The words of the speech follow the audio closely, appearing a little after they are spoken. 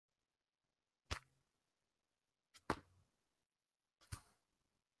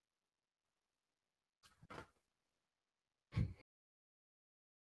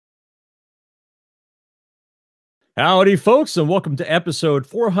Howdy, folks, and welcome to episode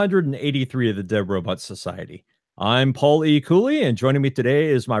 483 of the Dead Robot Society. I'm Paul E. Cooley, and joining me today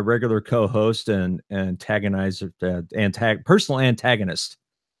is my regular co-host and personal antagonist,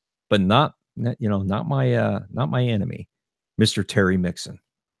 but not my enemy, Mr. Terry Mixon.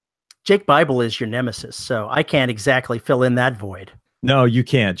 Jake Bible is your nemesis, so I can't exactly fill in that void. No, you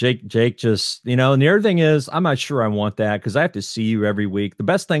can't. Jake just, and the other thing is, I'm not sure I want that because I have to see you every week. The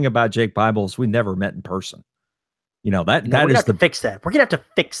best thing about Jake Bible is we never met in person. We're gonna have to fix that. We're gonna have to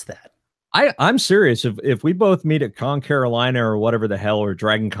fix that. I'm serious. If we both meet at Con Carolina or whatever the hell, or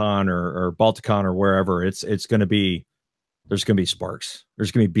Dragon Con or Balticon or wherever, it's gonna be there's gonna be sparks.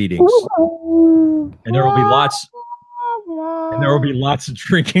 There's gonna be beatings. And there will be lots of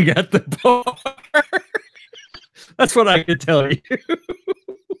drinking at the bar. That's what I can tell you.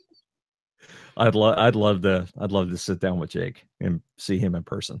 I'd love to sit down with Jake and see him in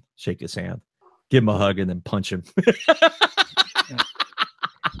person, shake his hand, give him a hug, and then punch him.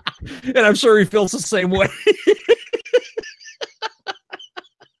 And I'm sure he feels the same way.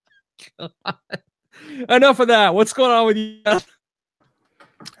 Enough of that. What's going on with you?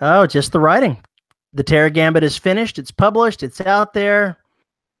 Oh, just the writing. The Terra Gambit is finished. It's published. It's out there.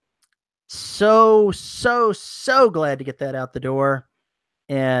 So glad to get that out the door.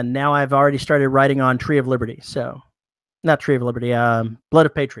 And now I've already started writing on Tree of Liberty. So, not Tree of Liberty, Blood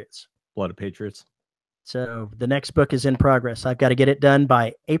of Patriots. Blood of Patriots. So the next book is in progress. I've got to get it done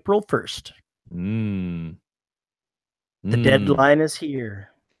by April 1st. The deadline is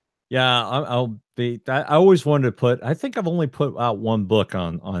here. Yeah, I'll be. I always wanted to put. I think I've only put out one book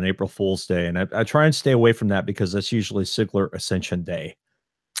on April Fool's Day, and I try and stay away from that because that's usually Sigler Ascension Day.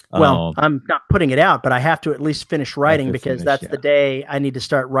 Well, I'm not putting it out, but I have to at least finish writing because that's the day I need to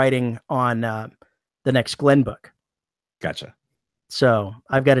start writing on the next Glenn book. Gotcha. So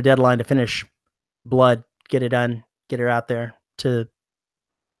I've got a deadline to finish Blood, get it done, get it out there to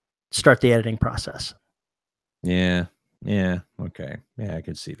start the editing process. Yeah. Okay. Yeah, I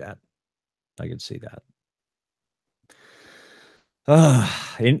could see that.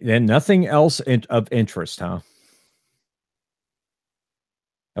 And nothing else of interest, huh?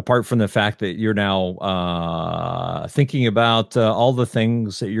 Apart from the fact that you're now thinking about all the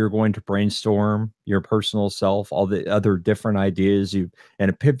things that you're going to brainstorm, your personal self, all the other different ideas and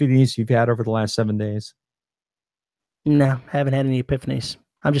epiphanies you've had over the last 7 days. No, haven't had any epiphanies.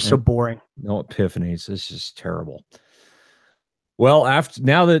 I'm just so boring. No epiphanies. It's just terrible. Well,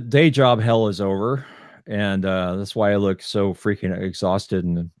 now that day job hell is over, and that's why I look so freaking exhausted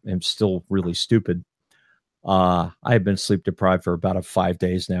and am still really stupid. I've been sleep deprived for about 5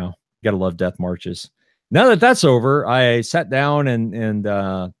 days now. Gotta love death marches. Now that that's over, I sat down and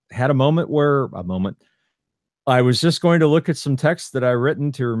had a moment I was just going to look at some text that I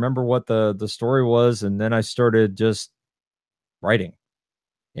written to remember what the story was, and then I started just writing.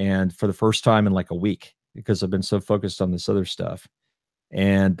 And for the first time in like a week, because I've been so focused on this other stuff.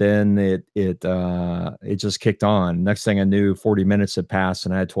 And then it just kicked on. Next thing I knew, 40 minutes had passed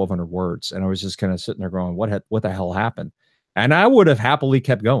and I had 1,200 words. And I was just kind of sitting there going, what the hell happened? And I would have happily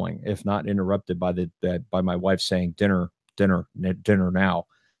kept going if not interrupted by by my wife saying dinner now.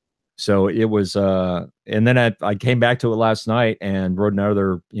 So it was, and then I came back to it last night and wrote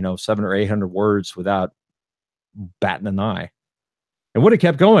another, 700 or 800 words without batting an eye. It would have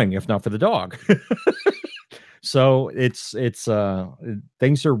kept going if not for the dog. So it's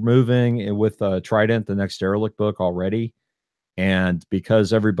things are moving with Trident, the next Derelict book already. And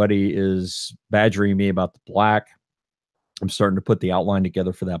because everybody is badgering me about the black, I'm starting to put the outline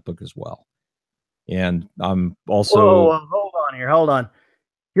together for that book as well. And I'm also... Whoa, hold on.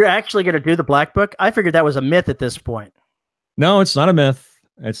 You're actually going to do the black book? I figured that was a myth at this point. No, it's not a myth.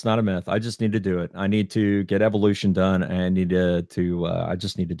 It's not a myth. I just need to do it. I need to get evolution done. And I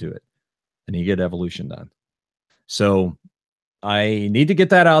just need to do it. I need to get evolution done. So I need to get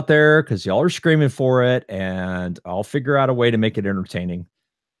that out there because y'all are screaming for it, and I'll figure out a way to make it entertaining.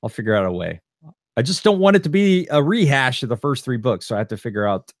 I'll figure out a way. I just don't want it to be a rehash of the first 3 books. So I have to figure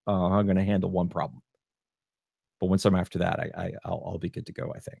out how I'm going to handle one problem. But once I'm after that, I'll be good to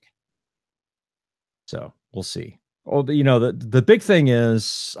go, I think. So we'll see. Oh, the big thing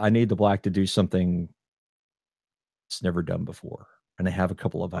is I need the black to do something it's never done before. And I have a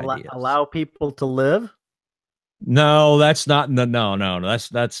couple of ideas. Allow people to live? No, that's not. No.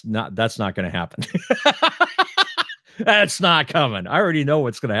 That's not going to happen. That's not coming. I already know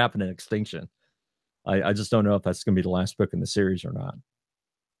what's going to happen in Extinction. I just don't know if that's going to be the last book in the series or not.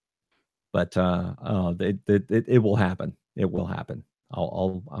 But it will happen. It will happen.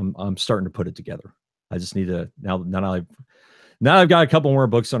 I'm starting to put it together. I just need to now I've got a couple more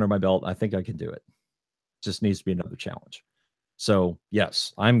books under my belt. I think I can do it. Just needs to be another challenge. So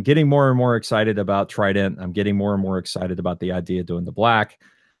yes, I'm getting more and more excited about Trident. I'm getting more and more excited about the idea of doing the black.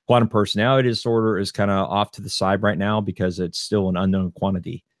 Quantum personality disorder is kind of off to the side right now because it's still an unknown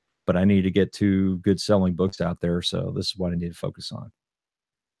quantity, but I need to get 2 good selling books out there. So this is what I need to focus on,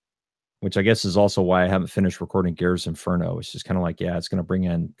 which I guess is also why I haven't finished recording Gears Inferno. It's just kind of like, yeah, it's going to bring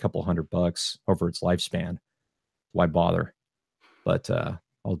in a couple $100 over its lifespan. Why bother? But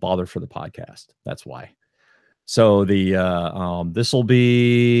I'll bother for the podcast. That's why. So the this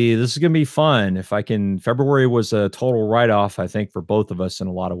is gonna be fun. If I can, February was a total write-off, I think, for both of us in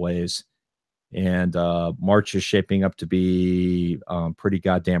a lot of ways. And March is shaping up to be pretty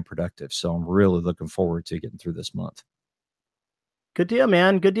goddamn productive. So I'm really looking forward to getting through this month. Good deal,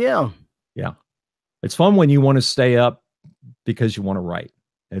 man. Good deal. Yeah. It's fun when you want to stay up because you want to write.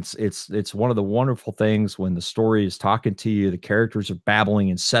 It's one of the wonderful things when the story is talking to you, the characters are babbling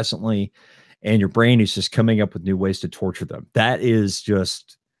incessantly, and your brain is just coming up with new ways to torture them. That is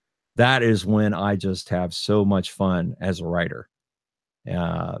when I just have so much fun as a writer.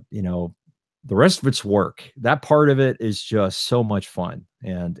 You know, the rest of it's work. That part of it is just so much fun.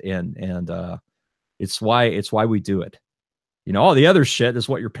 And it's why we do it. You know, all the other shit is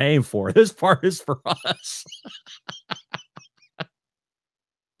what you're paying for. This part is for us.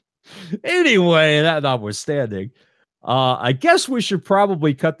 Anyway, that notwithstanding, I guess we should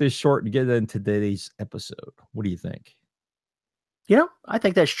probably cut this short and get into today's episode. What do you think? You know, I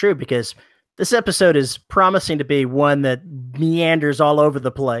think that's true because this episode is promising to be one that meanders all over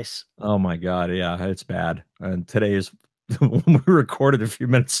the place. Oh my God. Yeah, it's bad. And today is, when we recorded a few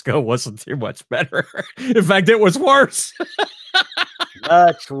minutes ago, wasn't too much better. In fact, it was worse.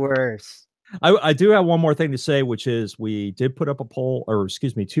 Much worse. I do have one more thing to say, which is we did put up a poll, or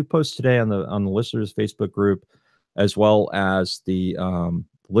excuse me, 2 posts today on the listeners Facebook group, as well as the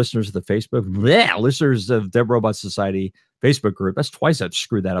listeners of the listeners of Dead Robot Society Facebook group. That's twice I've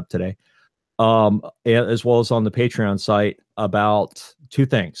screwed that up today. As well as on the Patreon site about 2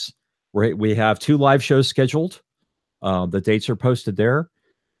 things. We have 2 live shows scheduled. The dates are posted there.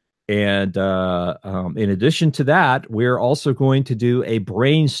 And in addition to that, we're also going to do a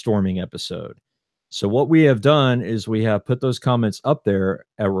brainstorming episode. So what we have done is we have put those comments up there,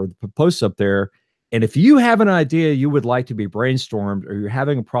 or the posts up there. And if you have an idea you would like to be brainstormed, or you're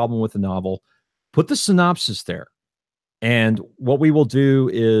having a problem with a novel, put the synopsis there. And what we will do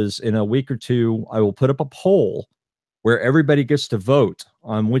is in a week or 2, I will put up a poll where everybody gets to vote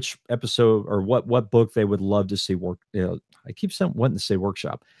on which episode or what book they would love to see work. You know, I keep wanting to say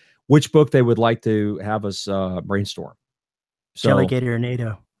workshop. Which book they would like to have us brainstorm. So, Jellygator and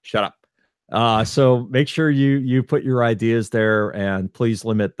NATO. Shut up. So make sure you put your ideas there, and please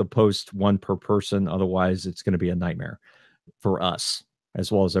limit the post 1 per person. Otherwise, it's going to be a nightmare for us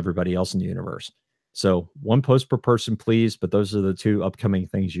as well as everybody else in the universe. So 1 post per person, please. But those are the 2 upcoming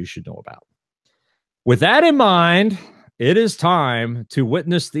things you should know about. With that in mind, it is time to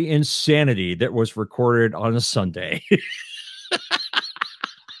witness the insanity that was recorded on a Sunday.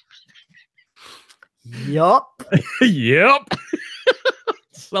 Yup. Yep.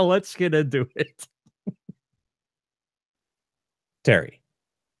 So let's get into it. Terry,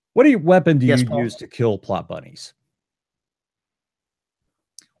 what weapon do you use to kill plot bunnies?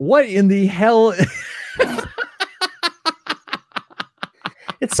 What in the hell?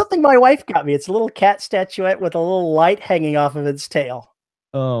 It's something my wife got me. It's a little cat statuette with a little light hanging off of its tail.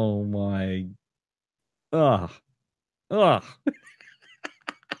 Oh my. Ugh.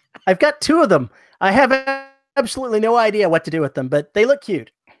 I've got 2 of them. I have absolutely no idea what to do with them, but they look cute.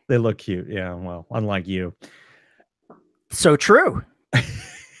 They look cute. Yeah. Well, unlike you. So true.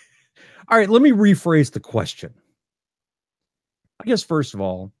 All right. Let me rephrase the question. I guess, first of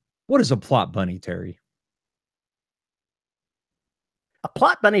all, what is a plot bunny, Terry? A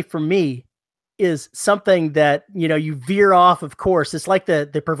plot bunny for me is something that, you know, you veer off of course. It's like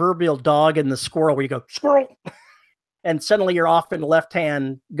the proverbial dog and the squirrel where you go, squirrel. And suddenly you're off in the left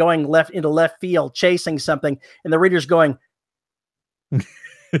hand, going left into left field, chasing something. And the reader's going, is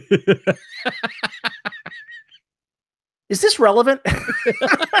this relevant?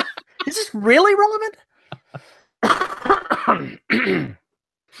 Is this really relevant?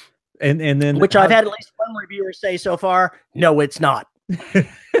 and then, which I've had at least 1 reviewer say so far, no, it's not.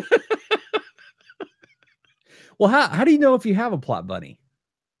 Well, how do you know if you have a plot bunny?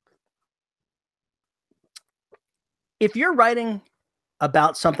 If you're writing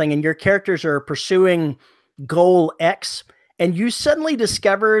about something and your characters are pursuing goal X, and you suddenly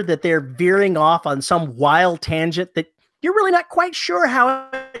discover that they're veering off on some wild tangent that you're really not quite sure how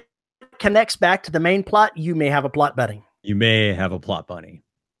it connects back to the main plot, you may have a plot bunny. You may have a plot bunny.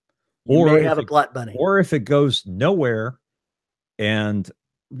 You may have a plot bunny. Or if it goes nowhere and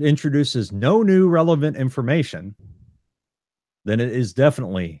introduces no new relevant information, then it is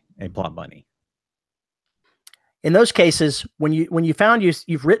definitely a plot bunny. In those cases, when you found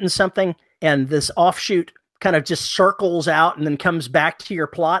you've written something and this offshoot kind of just circles out and then comes back to your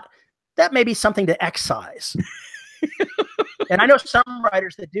plot, that may be something to excise. And I know some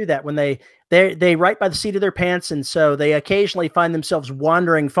writers that do that when they write by the seat of their pants, and so they occasionally find themselves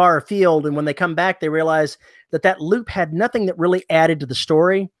wandering far afield, and when they come back, they realize that that loop had nothing that really added to the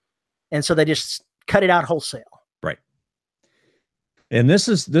story, and so they just cut it out wholesale. Right. And this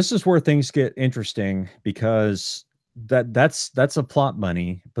is where things get interesting, because that's a plot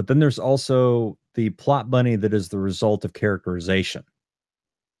bunny, but then there's also the plot bunny that is the result of characterization.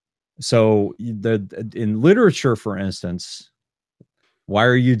 So in literature, for instance, why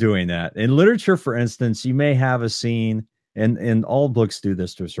are you doing that? In literature, for instance, you may have a scene, and all books do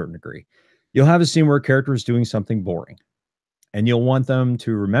this to a certain degree. You'll have a scene where a character is doing something boring, and you'll want them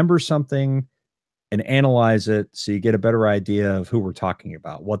to remember something and analyze it so you get a better idea of who we're talking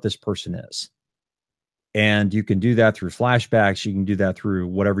about, what this person is. And you can do that through flashbacks. You can do that through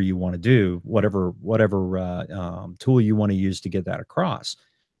whatever you want to do, whatever tool you want to use to get that across.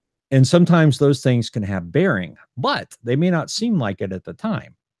 And sometimes those things can have bearing, but they may not seem like it at the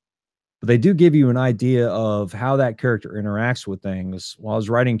time. But they do give you an idea of how that character interacts with things. While I was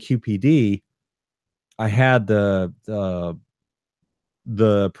writing QPD, I had the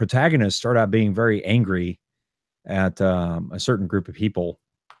protagonist start out being very angry at a certain group of people,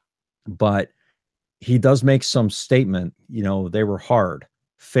 but he does make some statement, they were hard,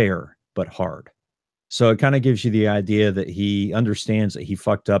 fair, but hard. So it kind of gives you the idea that he understands that he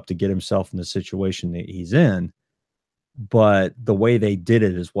fucked up to get himself in the situation that he's in, but the way they did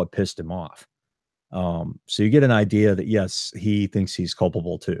it is what pissed him off. So you get an idea that, yes, he thinks he's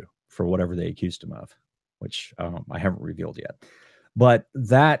culpable too for whatever they accused him of, which I haven't revealed yet. But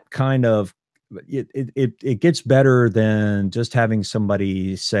that kind of, it gets better than just having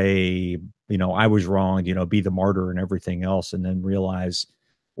somebody say, I was wrong, be the martyr and everything else, and then realize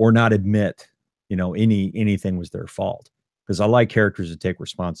or not admit anything was their fault. Because I like characters that take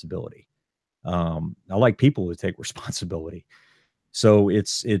responsibility. I like people who take responsibility. So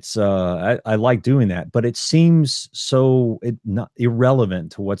I like doing that, but it seems so not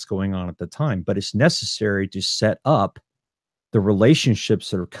irrelevant to what's going on at the time, but it's necessary to set up the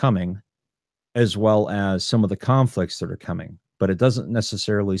relationships that are coming, as well as some of the conflicts that are coming, but it doesn't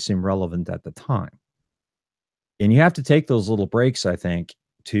necessarily seem relevant at the time. And you have to take those little breaks, I think,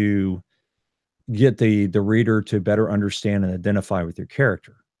 to get the reader to better understand and identify with your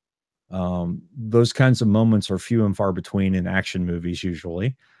character. Those kinds of moments are few and far between in action movies.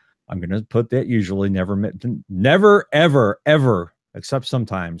 Usually, I'm going to put that usually, never, ever, except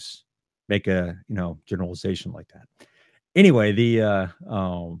sometimes, make a generalization like that. Anyway,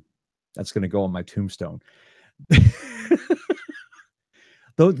 that's going to go on my tombstone.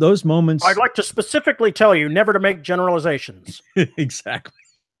 Those moments. I'd like to specifically tell you never to make generalizations. Exactly.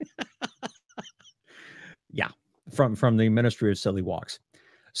 Yeah, from the Ministry of Silly Walks.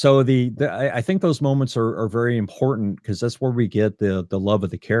 So I think those moments are very important, because that's where we get the love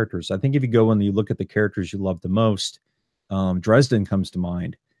of the characters. I think if you go and you look at the characters you love the most, Dresden comes to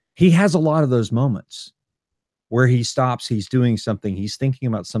mind. He has a lot of those moments where he stops, he's doing something, he's thinking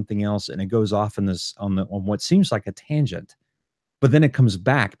about something else, and it goes off on what seems like a tangent, but then it comes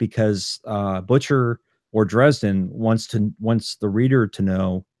back because Butcher or Dresden wants the reader to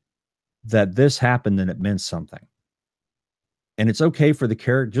know that this happened and it meant something. And it's okay for the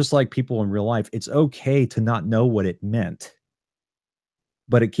character, just like people in real life, it's okay to not know what it meant,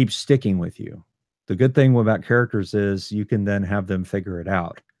 but it keeps sticking with you. The good thing about characters is you can then have them figure it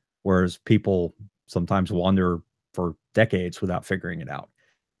out, whereas people sometimes wander for decades without figuring it out.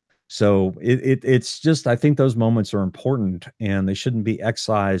 So it's just, I think those moments are important, and they shouldn't be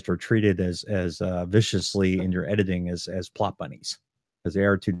excised or treated as viciously in your editing as plot bunnies, because they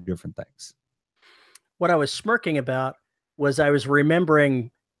are two different things. What I was smirking about was I was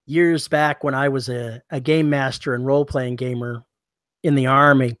remembering years back when I was a game master and role-playing gamer in the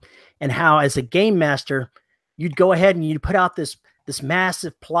Army, and how as a game master, you'd go ahead and you'd put out this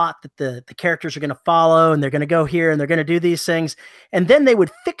massive plot that the characters are going to follow, and they're going to go here and they're going to do these things. And then they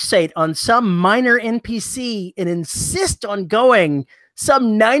would fixate on some minor NPC and insist on going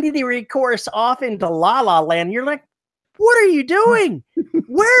some 90-degree course off into La La Land. You're like, what are you doing?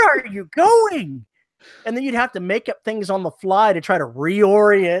 Where are you going? And then you'd have to make up things on the fly to try to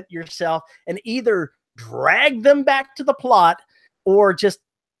reorient yourself and either drag them back to the plot or just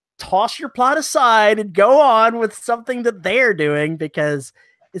toss your plot aside and go on with something that they're doing, because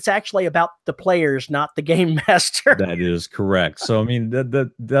It's actually about the players, not the game master. That is correct. So I mean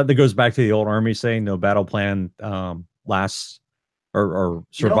that goes back to the old army saying no battle plan lasts or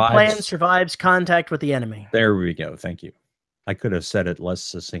survives. No plan survives contact with the enemy. There we go. Thank you. I could have said it less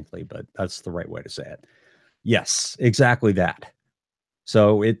succinctly, but that's the right way to say it. Yes, exactly that.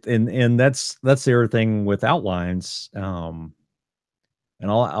 So and that's the other thing with outlines. And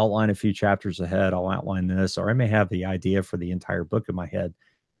I'll outline a few chapters ahead. I'll outline this, or I may have the idea for the entire book in my head.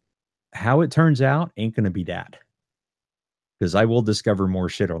 How it turns out ain't going to be that, because I will discover more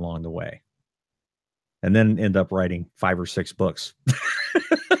shit along the way, and then end up writing 5 or 6 books.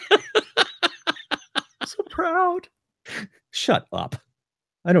 So proud. Shut up.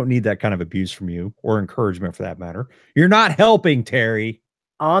 I don't need that kind of abuse from you, or encouragement for that matter. You're not helping, Terry.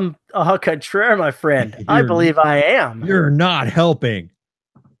 On au contraire, my friend. I believe I am. You're not helping.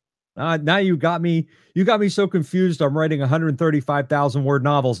 Now you got me so confused. I'm writing 135,000 word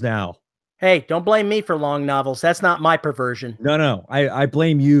novels now. Hey, don't blame me for long novels. That's not my perversion. No. I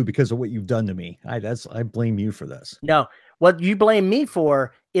blame you because of what you've done to me. I blame you for this. No, what you blame me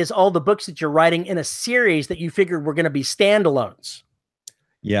for is all the books that you're writing in a series that you figured were going to be standalones.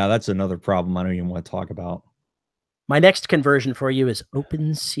 Yeah, that's another problem I don't even want to talk about. My next conversion for you is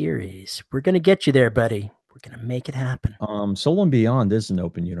open series. We're going to get you there, buddy. We're going to make it happen. Soul and Beyond is an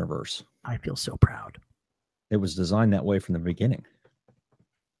open universe. I feel so proud. It was designed that way from the beginning.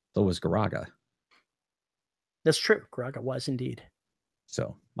 So was Garaga. That's true. Garaga was indeed.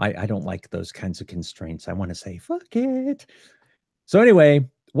 So I don't like those kinds of constraints. I want to say, fuck it. So anyway,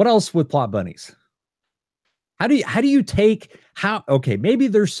 what else with plot bunnies? How do you take okay, maybe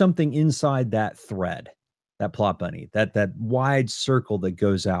there's something inside that thread, that plot bunny, that wide circle that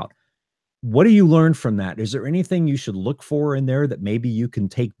goes out. What do you learn from that? Is there anything you should look for in there that maybe you can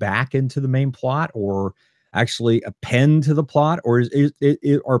take back into the main plot, or actually append to the plot? Or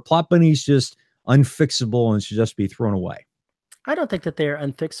are plot bunnies just unfixable and should just be thrown away? I don't think that they're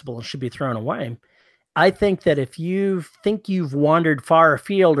unfixable and should be thrown away. I think that if you think you've wandered far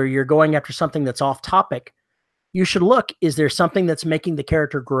afield, or you're going after something that's off topic, you should look, is there something that's making the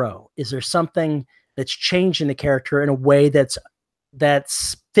character grow? Is there something that's changing the character in a way that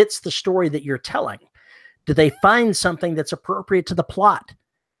fits the story that you're telling? Do they find something that's appropriate to the plot?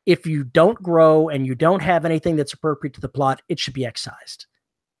 If you don't grow and you don't have anything that's appropriate to the plot, it should be excised.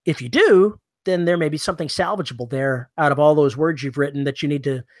 If you do, then there may be something salvageable there out of all those words you've written that you need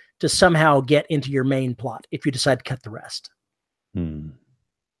to somehow get into your main plot if you decide to cut the rest.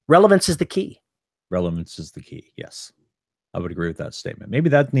 Relevance is the key. Relevance is the key. Yes, I would agree with that statement. Maybe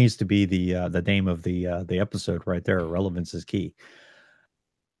that needs to be the name of the episode right there. Relevance is key.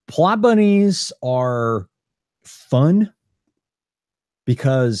 Plot bunnies are fun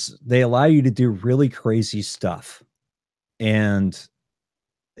because they allow you to do really crazy stuff, and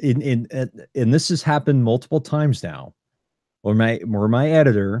this has happened multiple times now, where my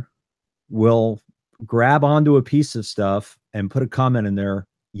editor will grab onto a piece of stuff and put a comment in there.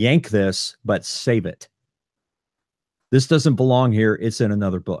 Yank this, but save it. This doesn't belong here. It's in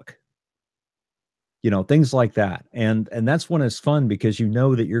another book. Things like that. And that's when it's fun, because you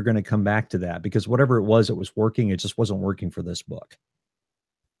know that you're going to come back to that, because whatever it was working. It just wasn't working for this book.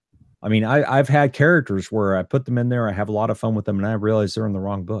 I mean, I've had characters where I put them in there. I have a lot of fun with them, and I realize they're in the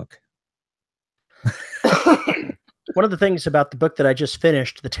wrong book. One of the things about the book that I just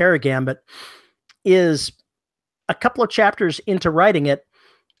finished, The Terror Gambit, is a couple of chapters into writing it,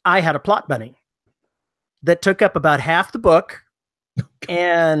 I had a plot bunny that took up about half the book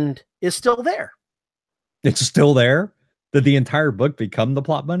and is still there. It's still there? Did the entire book become the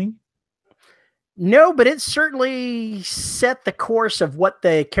plot bunny? No, but it certainly set the course of what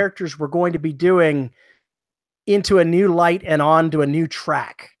the characters were going to be doing into a new light and onto a new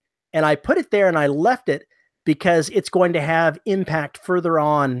track. And I put it there and I left it because it's going to have impact further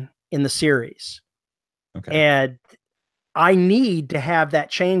on in the series. Okay. And I need to have that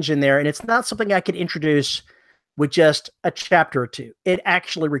change in there. And it's not something I could introduce with just a chapter or two. It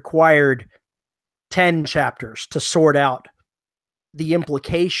actually required 10 chapters to sort out the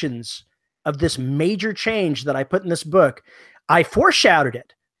implications of this major change that I put in this book. I foreshadowed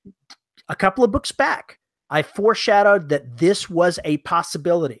it a couple of books back. I foreshadowed that this was a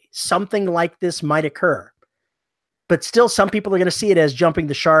possibility. Something like this might occur. But still, some people are going to see it as jumping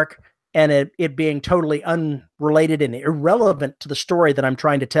the shark and it being totally unrelated and irrelevant to the story that I'm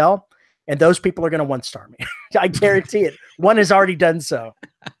trying to tell. And those people are going to one-star me. I guarantee it. One has already done so.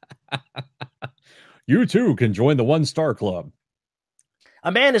 You too can join the 1-star club.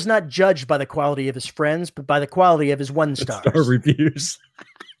 A man is not judged by the quality of his friends, but by the quality of his 1-star reviews.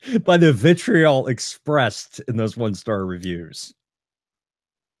 By the vitriol expressed in those 1-star reviews.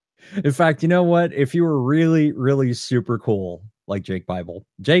 In fact, you know what? If you were really, really super cool, like Jake Bible,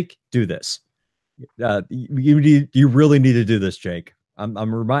 Jake, do this. You really need to do this, Jake.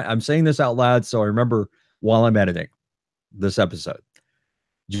 I'm saying this out loud so I remember while I'm editing this episode.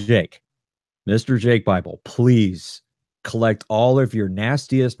 Jake, Mr. Jake Bible, please collect all of your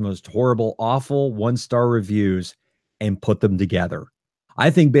nastiest, most horrible, awful 1-star reviews and put them together. I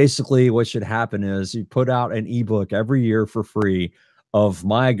think basically what should happen is you put out an ebook every year for free of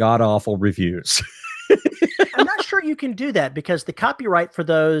my god awful reviews. I'm not sure you can do that because the copyright for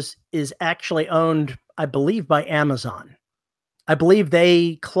those is actually owned, I believe, by Amazon. I believe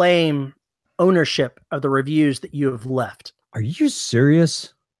they claim ownership of the reviews that you have left. Are you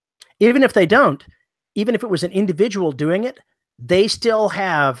serious? Even if they don't, even if it was an individual doing it, they still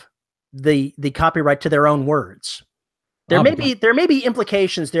have the copyright to their own words. There may be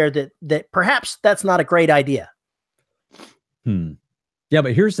implications there that perhaps that's not a great idea. Yeah,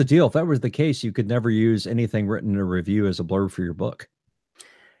 but here's the deal. If that was the case, you could never use anything written in a review as a blurb for your book.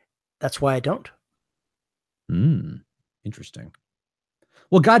 That's why I don't. Interesting.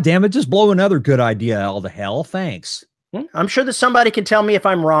 Well, goddamn it, just blow another good idea all to hell. Thanks. I'm sure that somebody can tell me if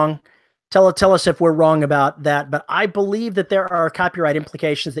I'm wrong. Tell us if we're wrong about that. But I believe that there are copyright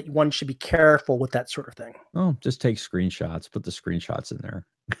implications that one should be careful with that sort of thing. Oh, just take screenshots. Put the screenshots in there.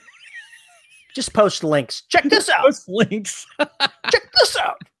 Just post links. Check this out. Post links. Check this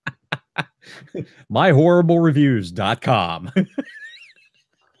out. myhorriblерeviews.com.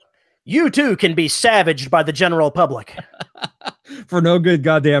 You too can be savaged by the general public. For no good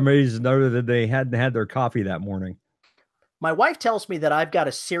goddamn reason other than they hadn't had their coffee that morning. My wife tells me that I've got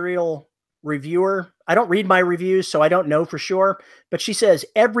a serial reviewer. I don't read my reviews, so I don't know for sure. But she says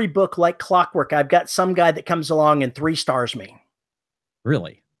every book, like clockwork, I've got some guy that comes along and 3 stars me.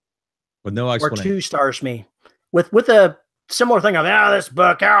 Really? With no explanation. Or 2 stars me. With a similar thing of, this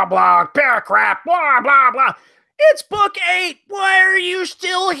book, blah, crap, blah, blah, blah. It's book 8. Why are you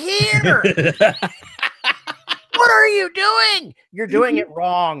still here? What are you doing? You're doing it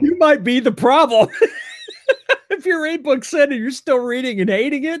wrong. You might be the problem. If you're 8 books in and you're still reading and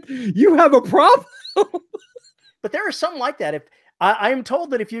hating it, you have a problem. But there are some like that. If I am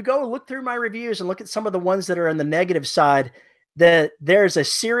told that if you go look through my reviews and look at some of the ones that are on the negative side, that there's a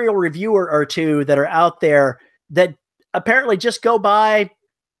serial reviewer or two that are out there that apparently just go by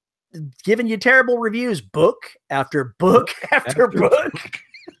giving you terrible reviews, book after book after book.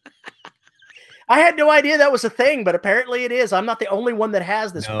 I had no idea that was a thing, but apparently it is. I'm not the only one that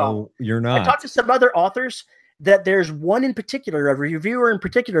has this problem. You're not. I talked to some other authors that there's one in particular, a reviewer in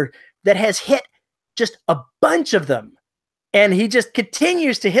particular, that has hit just a bunch of them. And he just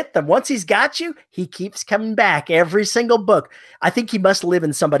continues to hit them. Once he's got you, he keeps coming back every single book. I think he must live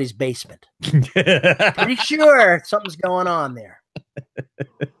in somebody's basement. Pretty sure something's going on there.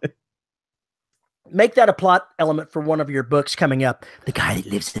 Make that a plot element for one of your books coming up. The guy that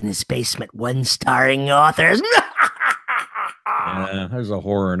lives in his basement, 1-starring authors. Yeah, there's a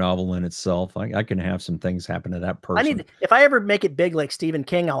horror novel in itself. I can have some things happen to that person. If I ever make it big like Stephen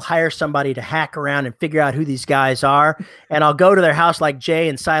King, I'll hire somebody to hack around and figure out who these guys are. And I'll go to their house like Jay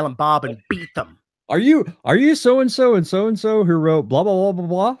and Silent Bob and beat them. Are you so-and-so and so-and-so who wrote blah, blah, blah, blah,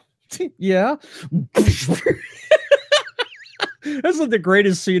 blah? Yeah. That's like the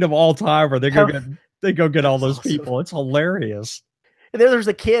greatest scene of all time where they go get all those awesome people. It's hilarious. And then there's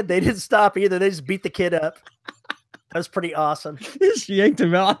a kid. They didn't stop either. They just beat the kid up. That was pretty awesome. Just yanked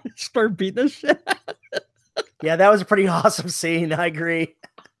him out and started beating the shit. Yeah, that was a pretty awesome scene. I agree.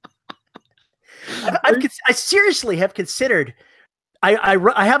 I seriously have considered. I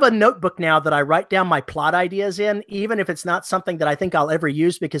have a notebook now that I write down my plot ideas in, even if it's not something that I think I'll ever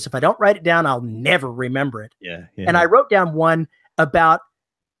use, because if I don't write it down, I'll never remember it. Yeah. And I wrote down one about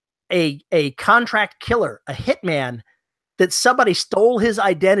a contract killer, a hitman, that somebody stole his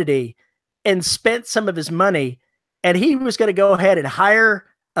identity and spent some of his money. And he was going to go ahead and hire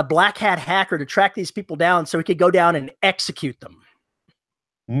a black hat hacker to track these people down so he could go down and execute them.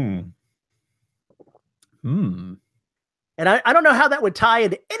 And I don't know how that would tie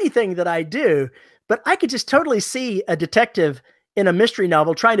into anything that I do, but I could just totally see a detective in a mystery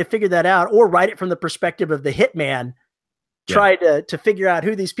novel trying to figure that out, or write it from the perspective of the hitman, try to figure out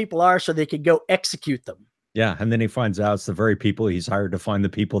who these people are so they could go execute them. Yeah, and then he finds out it's the very people he's hired to find the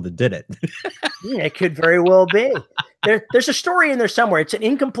people that did it. It could very well be. There's a story in there somewhere. It's an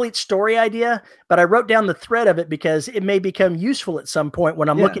incomplete story idea, but I wrote down the thread of it because it may become useful at some point when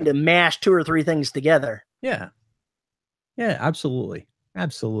I'm looking to mash 2 or 3 things together. Yeah. Yeah, absolutely.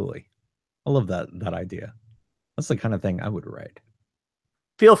 Absolutely. I love that idea. That's the kind of thing I would write.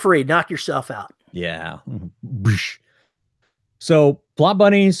 Feel free, knock yourself out. Yeah. So plot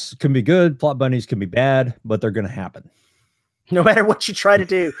bunnies can be good, plot bunnies can be bad, but they're going to happen. No matter what you try to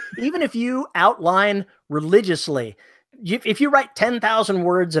do, even if you outline religiously, if you write 10,000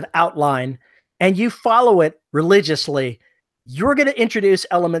 words of outline and you follow it religiously, you're going to introduce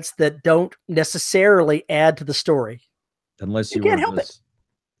elements that don't necessarily add to the story. Unless You you can't were help it.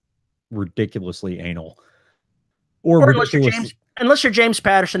 ridiculously anal. Or unless you're James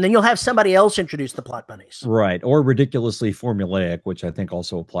Patterson, then you'll have somebody else introduce the plot bunnies. Right. Or ridiculously formulaic, which I think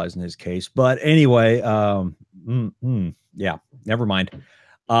also applies in his case. But anyway, yeah, never mind.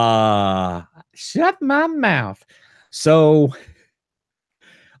 Shut my mouth. So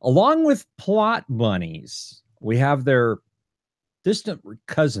along with plot bunnies, we have their distant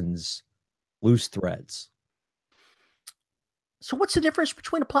cousins, loose threads. So what's the difference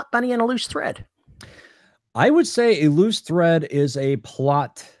between a plot bunny and a loose thread? I would say a loose thread is a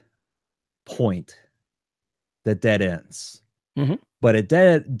plot point that dead ends. Mm-hmm. But it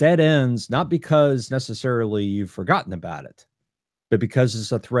dead ends not because necessarily you've forgotten about it, but because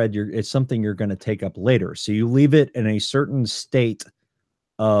it's a thread, it's something you're going to take up later. So you leave it in a certain state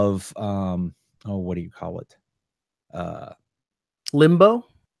of what do you call it? Limbo?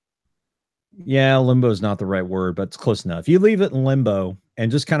 Yeah, limbo is not the right word, but it's close enough. You leave it in limbo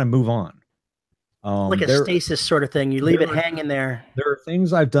and just kind of move on. Like a stasis sort of thing. You leave it hanging there. There are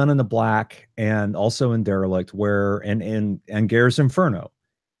things I've done in the Black and also in Derelict where and Garrus Inferno,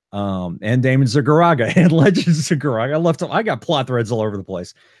 and Damon Zagaraga and Legends Zagaraga. I got plot threads all over the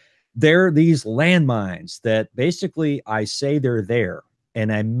place. They're these landmines that basically I say they're there,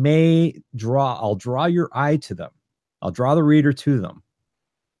 and I'll draw your eye to them. I'll draw the reader to them,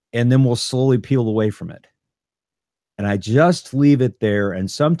 and then we'll slowly peel away from it. And I just leave it there. And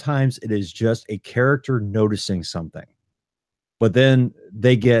sometimes it is just a character noticing something, but then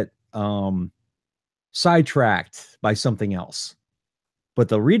they get sidetracked by something else. But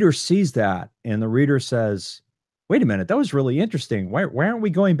the reader sees that and the reader says, wait a minute, that was really interesting. Why aren't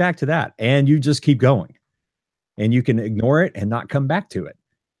we going back to that? And you just keep going and you can ignore it and not come back to it.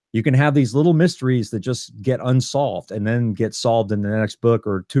 You can have these little mysteries that just get unsolved and then get solved in the next book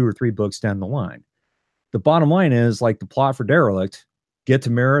or 2 or 3 books down the line. The bottom line is, like the plot for Derelict, get to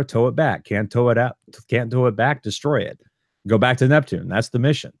Mira, tow it back. Can't tow it back, destroy it. Go back to Neptune. That's the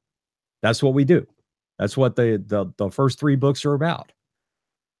mission. That's what we do. That's what the first 3 books are about.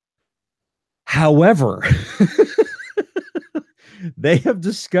 However, they have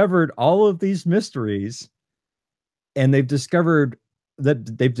discovered all of these mysteries, and they've discovered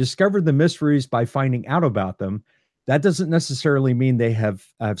the mysteries by finding out about them. That doesn't necessarily mean they have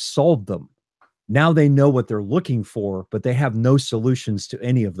solved them. Now they know what they're looking for, but they have no solutions to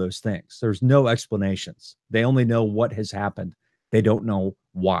any of those things. There's no explanations. They only know what has happened. They don't know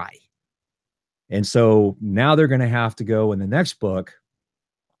why. And so now they're going to have to go in the next book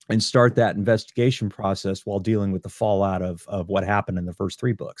and start that investigation process while dealing with the fallout of what happened in the first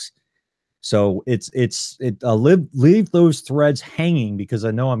 3 books. So leave those threads hanging because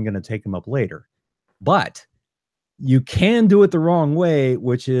I know I'm going to take them up later. But you can do it the wrong way,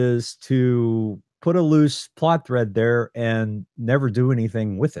 which is to put a loose plot thread there and never do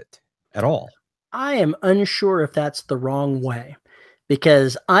anything with it at all. I am unsure if that's the wrong way,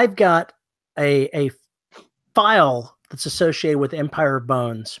 because I've got a file that's associated with Empire of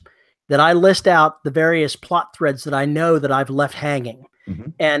Bones that I list out the various plot threads that I know that I've left hanging.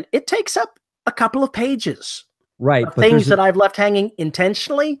 Mm-hmm. And it takes up a couple of pages. Right. Of things that I've left hanging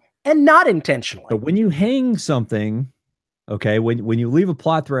intentionally and not intentionally. But when you hang something, okay, when you leave a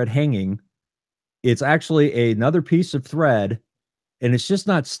plot thread hanging, it's actually another piece of thread, and it's just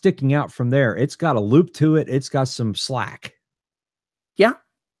not sticking out from there. It's got a loop to it. It's got some slack. Yeah.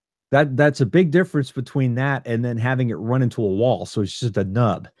 That's a big difference between that and then having it run into a wall. So it's just a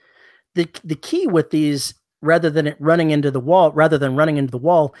nub. The key with these, rather than running into the wall,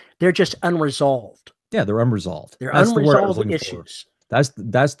 they're just unresolved. Yeah, they're unresolved. They're unresolved issues.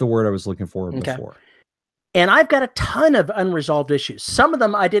 That's the word I was looking for before. And I've got a ton of unresolved issues. Some of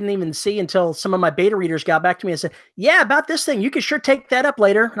them I didn't even see until some of my beta readers got back to me and said, yeah, about this thing, you could sure take that up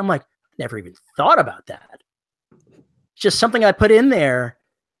later. And I'm like, never even thought about that. It's just something I put in there.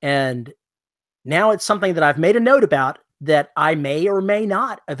 And now it's something that I've made a note about that I may or may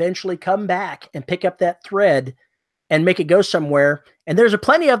not eventually come back and pick up that thread and make it go somewhere. And there's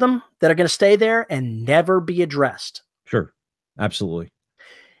plenty of them that are going to stay there and never be addressed. Sure. Absolutely.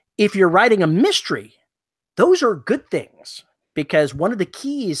 If you're writing a mystery, those are good things, because one of the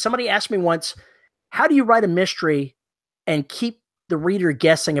keys, somebody asked me once, how do you write a mystery and keep the reader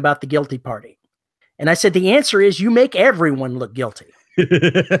guessing about the guilty party? And I said, the answer is you make everyone look guilty.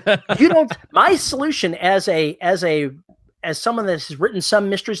 You don't, my solution as a as someone that has written some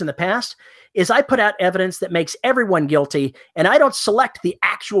mysteries in the past, is I put out evidence that makes everyone guilty, and I don't select the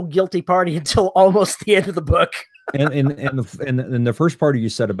actual guilty party until almost the end of the book. And the first part you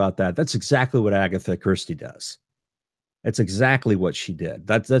said about that, that's exactly what Agatha Christie does. That's exactly what she did.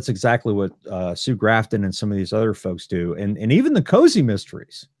 That's exactly what Sue Grafton and some of these other folks do. And even the cozy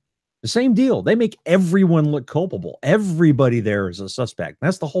mysteries, the same deal. They make everyone look culpable. Everybody there is a suspect.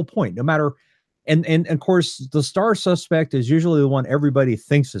 That's the whole point. No matter, and of course, the star suspect is usually the one everybody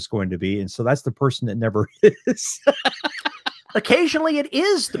thinks it's going to be, and so that's the person that never is. Occasionally, it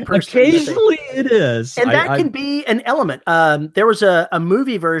is the person. Occasionally, it is, and that can be an element. There was a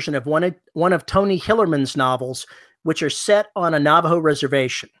movie version of one of Tony Hillerman's novels, which are set on a Navajo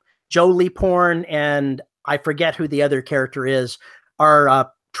reservation. Joe Lee Porn and I forget who the other character is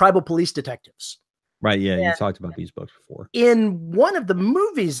are tribal police detectives. Right. Yeah. And you talked about these books before. In one of the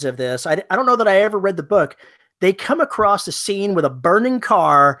movies of this, I don't know that I ever read the book. They come across a scene with a burning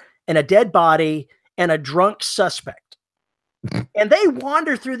car and a dead body and a drunk suspect. And they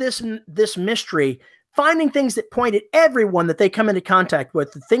wander through this mystery, finding things that point at everyone that they come into contact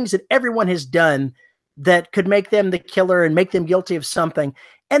with, the things that everyone has done that could make them the killer and make them guilty of something.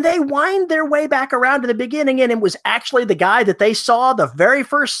 And they wind their way back around to the beginning. And it was actually the guy that they saw the very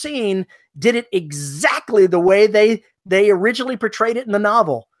first scene did it exactly the way they originally portrayed it in the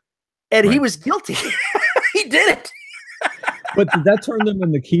novel. And right. He was guilty. He did it. But did that turn them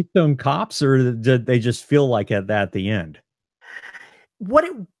into Keystone Cops, or did they just feel like at the end? What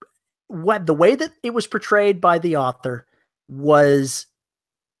the way that it was portrayed by the author was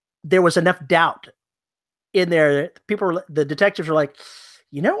there was enough doubt in there. The detectives were like,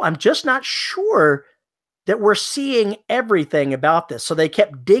 I'm just not sure that we're seeing everything about this. So they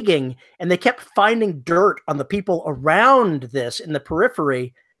kept digging and they kept finding dirt on the people around this in the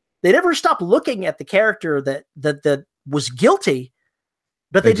periphery. They never stopped looking at the character that was guilty,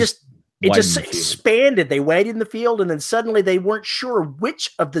 but they just expanded. They waited in the field, and then suddenly they weren't sure which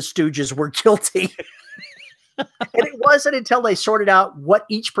of the Stooges were guilty. And it wasn't until they sorted out what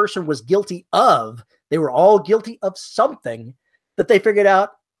each person was guilty of, they were all guilty of something, that they figured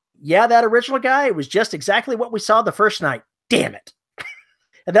out, yeah, that original guy, it was just exactly what we saw the first night. Damn it.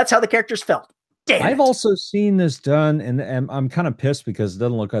 And that's how the characters felt. Damn I've also seen this done, and I'm kind of pissed because it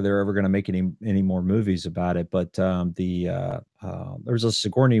doesn't look like they're ever going to make any more movies about it. But there was a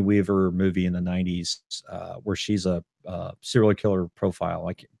Sigourney Weaver movie in the 90s where she's a serial killer profiler.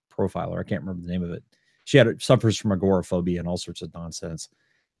 I can't remember the name of it. She suffers from agoraphobia and all sorts of nonsense.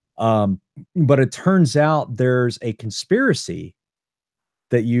 But it turns out there's a conspiracy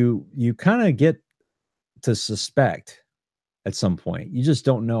that you kind of get to suspect at some point. You just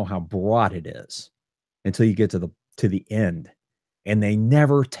don't know how broad it is until you get to the end, and they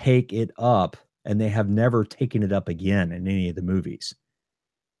never take it up, and they have never taken it up again in any of the movies.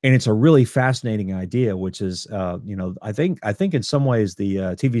 And it's a really fascinating idea, which is, I think in some ways the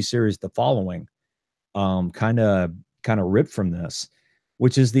TV series The Following kind of ripped from this,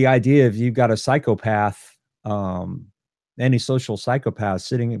 which is the idea of you've got a psychopath, antisocial psychopath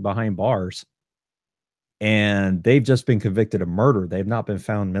sitting behind bars, and they've just been convicted of murder. They've not been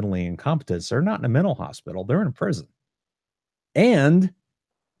found mentally incompetent. They're not in a mental hospital. They're in a prison. And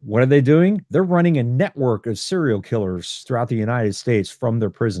what are they doing? They're running a network of serial killers throughout the United States from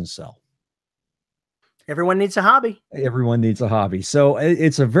their prison cell. Everyone needs a hobby. Everyone needs a hobby. So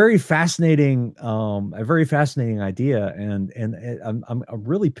it's a very fascinating idea. And I'm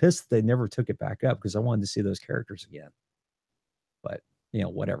really pissed they never took it back up, because I wanted to see those characters again. But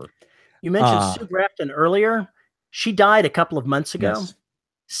whatever. You mentioned Sue Grafton earlier. She died a couple of months ago. Yes.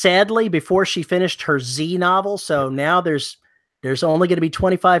 Sadly, before she finished her Z novel. So now there's only going to be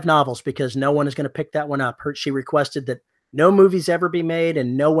 25 novels, because no one is going to pick that one up. She requested that no movies ever be made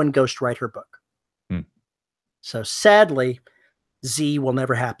and no one ghostwrite her book. So sadly, Z will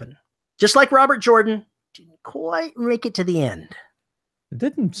never happen. Just like Robert Jordan, didn't quite make it to the end.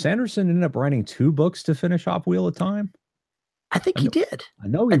 Didn't Sanderson end up writing 2 books to finish off Wheel of Time? I think he did. I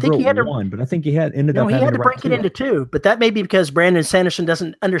know he wrote one, but I think he had ended up having to break it into 2. But that may be because Brandon Sanderson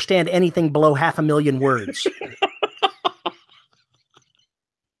doesn't understand anything below 500,000 words.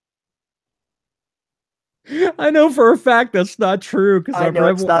 I know for a fact that's not true, because I've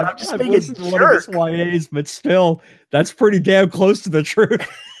read one. I'm just being a jerk. One of his YAs, but still, that's pretty damn close to the truth.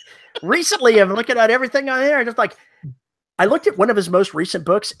 Recently, I'm looking at everything on there, and it's like, I looked at one of his most recent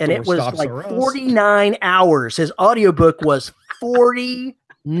books, and it was like 49 hours. His audiobook was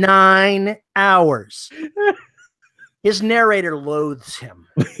 49 hours. His narrator loathes him.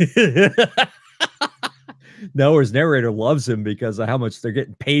 No, his narrator loves him because of how much they're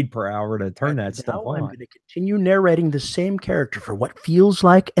getting paid per hour to turn that stuff Now I'm on. going to continue narrating the same character for what feels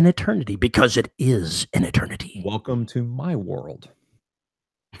like an eternity, because it is an eternity. Welcome to my world.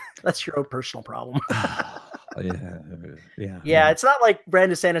 That's your own personal problem. Yeah. It's not like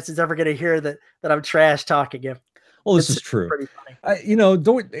Brandon Sanderson's ever going to hear that I'm trash talking him. Well, this is true. Pretty funny.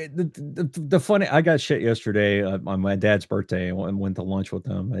 The funny, I got shit yesterday on my dad's birthday and went to lunch with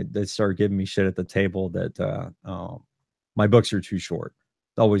them. They started giving me shit at the table that my books are too short,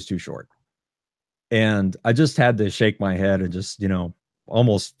 always too short. And I just had to shake my head and just,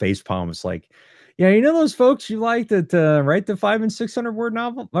 almost face palm. It's like, yeah, those folks you like that write the 500 and 600 word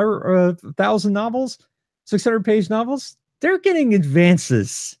novel or 1,000 novels, 600-page novels, they're getting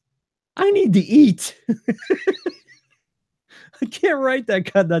advances. I need to eat. I can't write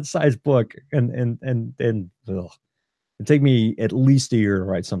that size book, and it'd take me at least a year to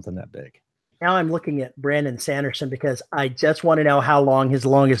write something that big. Now I'm looking at Brandon Sanderson because I just want to know how long his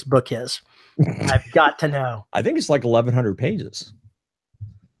longest book is. I've got to know. I think it's like 1,100 pages.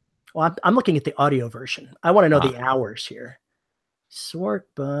 Well, I'm looking at the audio version. I want to know the hours here. Sort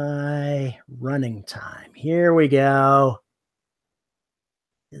by running time. Here we go.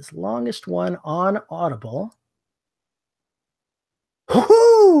 His longest one on Audible.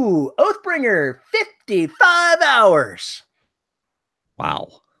 Woohoo! Oathbringer, 55 hours. Wow.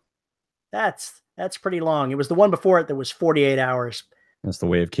 That's pretty long. It was the one before it that was 48 hours. That's the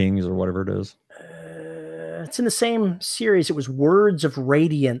Way of Kings or whatever it is. It's in the same series. It was Words of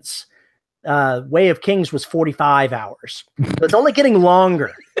Radiance. Way of Kings was 45 hours. So it's only getting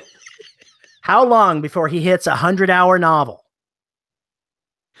longer. How long before he hits a 100-hour novel?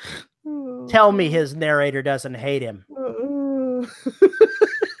 Tell me his narrator doesn't hate him.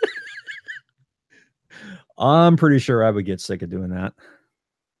 I'm pretty sure I would get sick of doing that.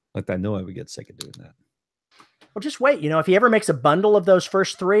 Like, I know I would get sick of doing that. Well, just wait. If he ever makes a bundle of those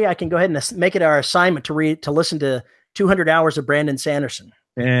first three, I can go ahead and make it our assignment to listen to 200 hours of Brandon Sanderson.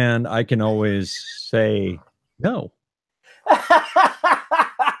 And I can always say no.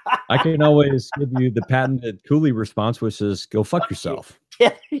 I can always give you the patented Cooley response, which is go fuck yourself.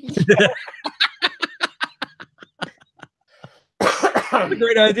 Yeah. What a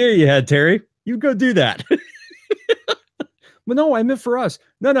great idea you had, Terry. You go do that. But no, I meant for us.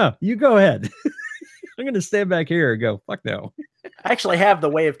 No, you go ahead. I'm going to stand back here and go, fuck no. I actually have the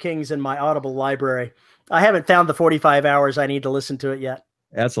Way of Kings in my Audible library. I haven't found the 45 hours I need to listen to it yet.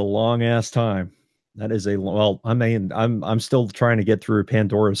 That's a long ass time. That is I'm still trying to get through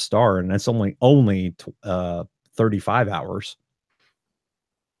Pandora's Star, and that's only 35 hours.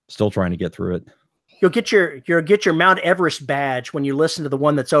 Still trying to get through it. You'll get your Mount Everest badge when you listen to the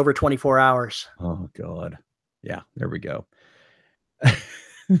one that's over 24 hours. Oh God. Yeah, there we go.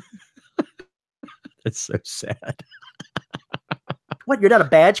 It's so sad. What, you're not a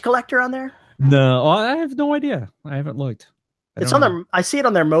badge collector on there? No, I have no idea. I haven't looked. It's on their. I see it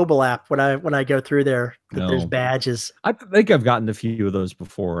on their mobile app when I go through there. There's badges. I think I've gotten a few of those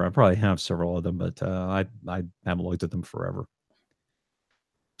before. I probably have several of them, but I haven't looked at them forever.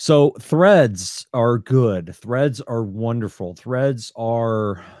 So threads are good. Threads are wonderful. Threads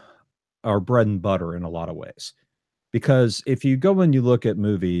are bread and butter in a lot of ways. Because if you go and you look at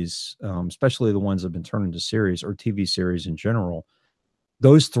movies, especially the ones that have been turned into series or TV series in general,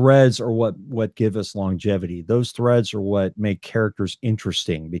 those threads are what give us longevity. Those threads are what make characters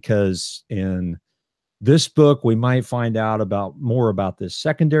interesting, because in this book, we might find out more about this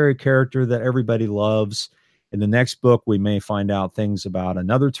secondary character that everybody loves. In the next book, we may find out things about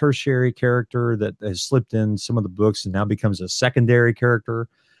another tertiary character that has slipped in some of the books and now becomes a secondary character.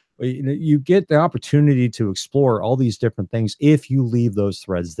 You get the opportunity to explore all these different things if you leave those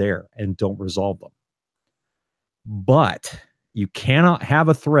threads there and don't resolve them. But you cannot have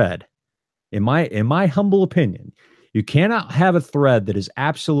a thread, in my humble opinion, you cannot have a thread that is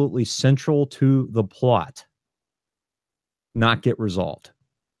absolutely central to the plot not get resolved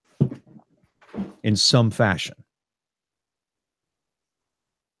in some fashion.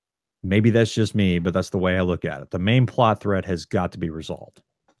 Maybe that's just me, but that's the way I look at it. The main plot thread has got to be resolved.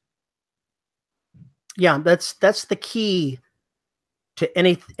 Yeah, that's the key to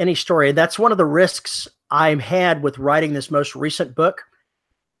any story. That's one of the risks I had with writing this most recent book,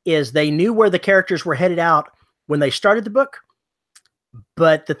 is they knew where the characters were headed out when they started the book,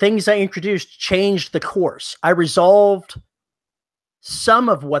 but the things I introduced changed the course. I resolved some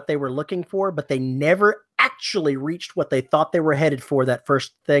of what they were looking for, but they never actually reached what they thought they were headed for that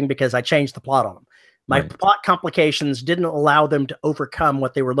first thing, because I changed the plot on them. My plot complications didn't allow them to overcome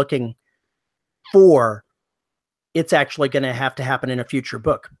what they were looking for it's actually going to have to happen in a future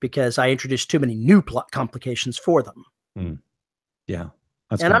book because I introduced too many new plot complications for them. Yeah.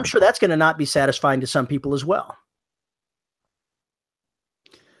 And I'm sure that's going to not be satisfying to some people as well.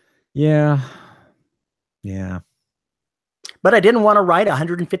 Yeah. Yeah. But I didn't want to write a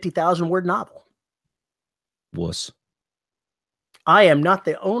 150,000 word novel. Wuss. I am not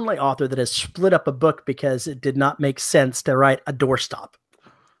the only author that has split up a book because it did not make sense to write a doorstop.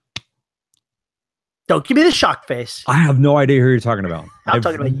 Don't give me the shock face. I have no idea who you're talking about. I'm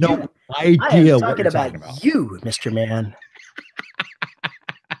talking about no you. idea what you're talking about. You, Mr. Man.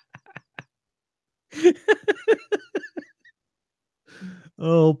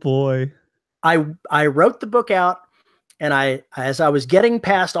 Oh boy. I wrote the book out, and as I was getting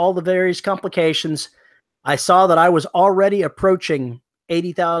past all the various complications, I saw that I was already approaching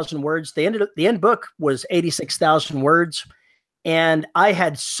 80,000 words. The end book was 86,000 words, and I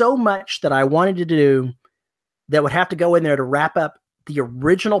had so much that I wanted to do that would have to go in there to wrap up the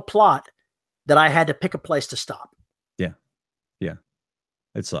original plot that I had to pick a place to stop. Yeah. Yeah.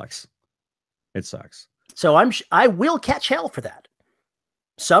 It sucks. It sucks. So I will catch hell for that.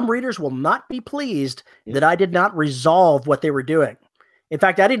 Some readers will not be pleased that I did not resolve what they were doing. In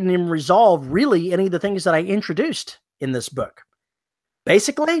fact, I didn't even resolve really any of the things that I introduced in this book.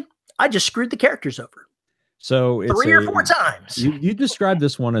 Basically, I just screwed the characters over. So it's 3 or 4 times. You described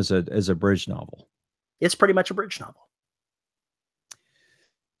this one as a bridge novel. It's pretty much a bridge novel.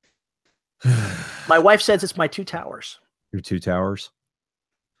 My wife says it's my 2 towers. Your 2 towers?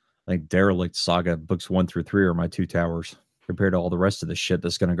 Like Derelict Saga books 1 through 3 are my 2 towers compared to all the rest of the shit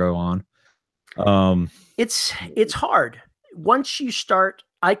that's going to go on. It's hard. Once you start,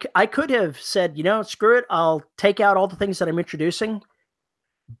 I could have said, screw it. I'll take out all the things that I'm introducing,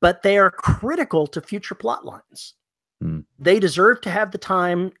 but they are critical to future plot lines. They deserve to have the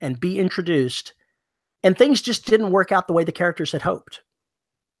time and be introduced, and things just didn't work out the way the characters had hoped.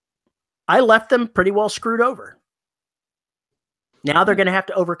 I left them pretty well screwed over. Now they're going to have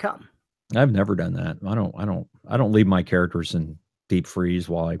to overcome. I've never done that. I don't leave my characters in deep freeze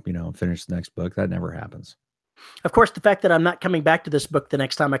while I, finish the next book. That never happens. Of course, the fact that I'm not coming back to this book the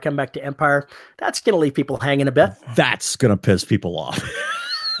next time I come back to Empire, that's going to leave people hanging a bit. That's going to piss people off.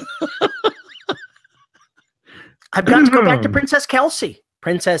 I've got to go back to Princess Kelsey.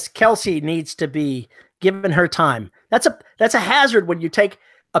 Princess Kelsey needs to be given her time. That's a hazard when you take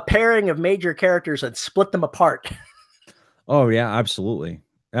a pairing of major characters and split them apart. Oh yeah, absolutely.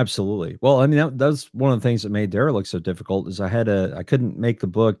 Absolutely. Well, I mean, that's one of the things that made Derelict so difficult is I couldn't make the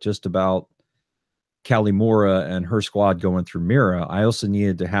book just about Kalimura and her squad going through Mira. I also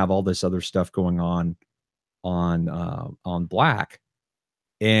needed to have all this other stuff going on Black.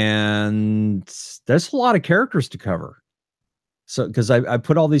 And there's a lot of characters to cover. So, because I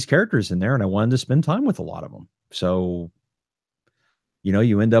put all these characters in there and I wanted to spend time with a lot of them. So,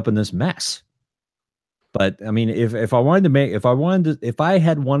 you end up in this mess. But I mean, if I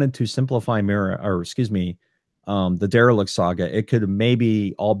had wanted to simplify Mira, or excuse me, the Derelict Saga, it could have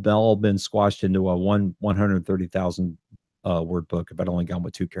maybe all been squashed into a 130,000 word book if I'd only gone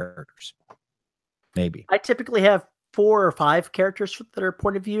with 2 characters. Maybe. I typically have 4 or 5 characters that are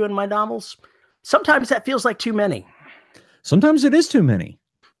point of view in my novels. Sometimes that feels like too many. Sometimes it is too many.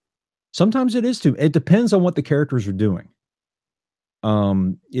 Sometimes it is too. It depends on what the characters are doing.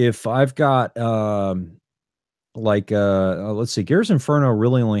 If I've got let's see, Gears Inferno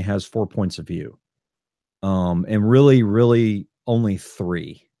really only has 4 points of view. And really only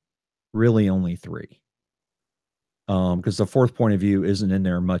 3. Really only 3. Because the 4th point of view isn't in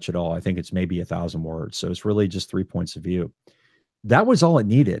there much at all. I think it's maybe 1,000 words. So it's really just 3 points of view. That was all it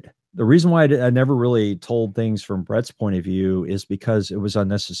needed. The reason why I never really told things from Brett's point of view is because it was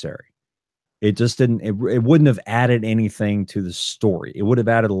unnecessary. It just didn't, it wouldn't have added anything to the story. It would have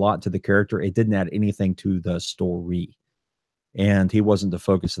added a lot to the character. It didn't add anything to the story. And he wasn't the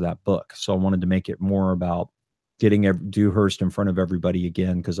focus of that book. So I wanted to make it more about getting Dewhurst in front of everybody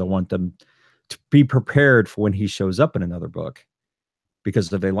again, because I want them to be prepared for when he shows up in another book.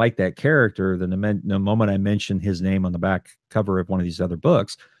 Because if they like that character, then the moment I mention his name on the back cover of one of these other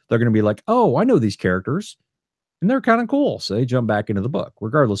books, they're going to be like, oh, I know these characters. And they're kind of cool. So they jump back into the book,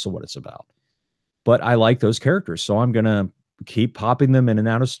 regardless of what it's about. But I like those characters, so I'm going to keep popping them in and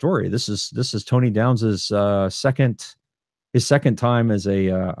out of story. This is Tony Downs's second time as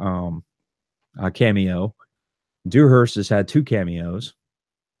a cameo. Dewhurst has had 2 cameos.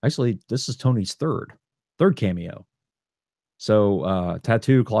 Actually, this is Tony's third cameo. So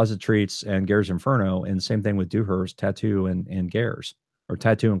Tattoo, Closet Treats, and Gears Inferno, and same thing with Dewhurst, Tattoo and Gears, or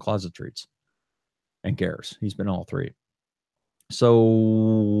Tattoo and Closet Treats and Gears. He's been all 3.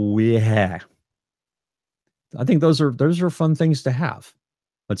 So yeah. I think those are fun things to have.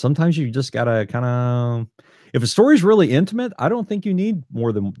 But sometimes you just gotta kind of, if a story's really intimate, I don't think you need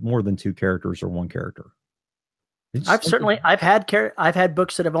more than two characters or one character. I've had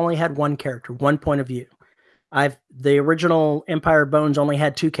books that have only had one character, one point of view. The original Empire of Bones only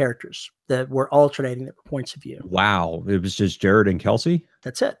had two characters that were alternating their points of view. Wow, it was just Jared and Kelsey.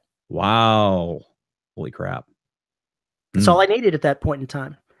 That's it. Wow, holy crap! That's all I needed at that point in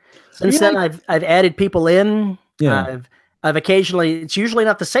time. Since then, I've added people in. Yeah. I've occasionally, it's usually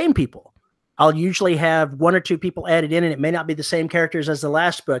not the same people. I'll usually have one or two people added in, and it may not be the same characters as the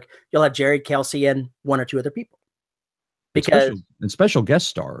last book. You'll have Jared, Kelsey, and one or two other people. Because special guest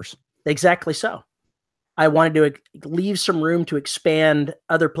stars. Exactly so. I wanted to leave some room to expand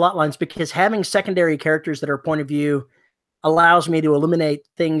other plot lines, because having secondary characters that are point of view allows me to eliminate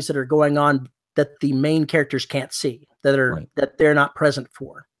things that are going on that the main characters can't see, that they're not present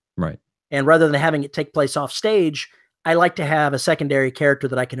for. Right. And rather than having it take place off stage, I like to have a secondary character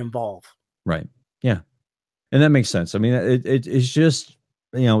that I can involve. Right. Yeah. And that makes sense. I mean, it's just,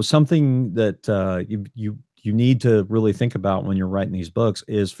 something that you need to really think about when you're writing these books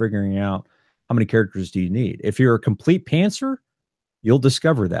is figuring out how many characters do you need. If you're a complete pantser, you'll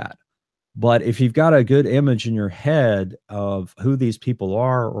discover that. But if you've got a good image in your head of who these people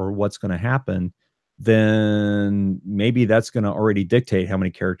are or what's going to happen, then maybe that's going to already dictate how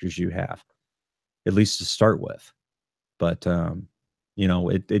many characters you have, at least to start with. But, I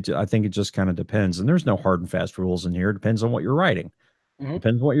think it just kind of depends. And there's no hard and fast rules in here. It depends on what you're writing. Mm-hmm.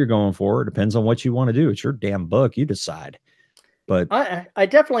 Depends on what you're going for. It depends on what you want to do. It's your damn book. You decide. But I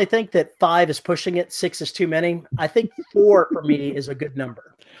definitely think that 5 is pushing it. 6 is too many. I think 4 for me is a good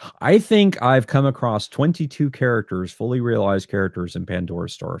number. I think I've come across 22 characters, fully realized characters in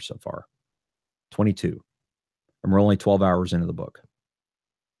Pandora's Star so far. 22. And we're only 12 hours into the book.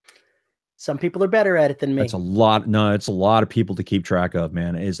 Some people are better at it than me. That's a lot. No, it's a lot of people to keep track of,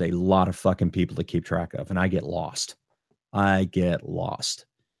 man. It is a lot of fucking people to keep track of. And I get lost.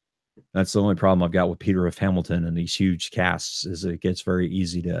 That's the only problem I've got with Peter F. Hamilton and these huge casts, is it gets very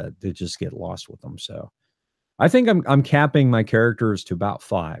easy to just get lost with them. So I think I'm capping my characters to about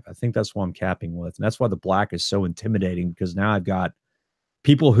 5. I think that's what I'm capping with. And that's why the black is so intimidating, because now I've got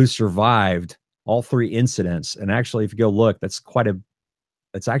people who survived all 3 incidents. And actually, if you go look, that's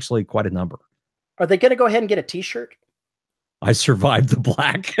actually quite a number. Are they going to go ahead and get a t-shirt? I survived the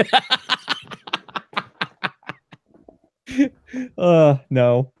black.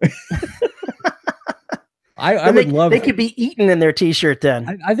 No. I would love. They could be eaten in their t-shirt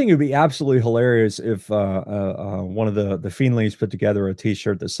then. I think it would be absolutely hilarious if one of the Fiendlings put together a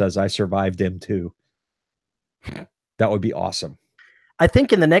t-shirt that says "I survived him too." That would be awesome. I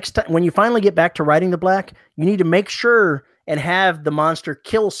think in the next time, when you finally get back to writing the black, you need to make sure and have the monster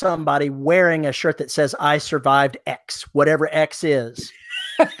kill somebody wearing a shirt that says "I survived X," whatever X is.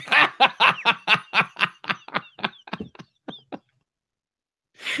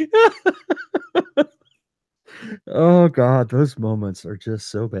 Oh God, those moments are just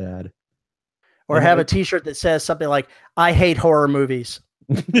so bad. Or have a t-shirt that says something like, "I hate horror movies."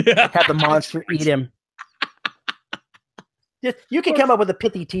 Have the monster eat him. You can come up with a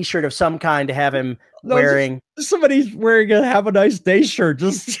pithy t-shirt of some kind to have him wearing. Somebody's wearing a "Have a Nice Day" shirt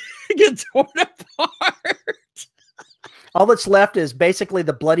just get torn apart. All that's left is basically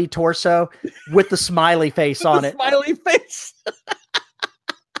the bloody torso with the smiley face on it. Smiley face.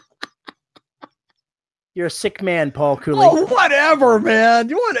 You're a sick man, Paul Cooley. Oh, whatever, man.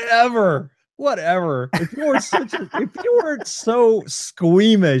 Whatever. If you weren't so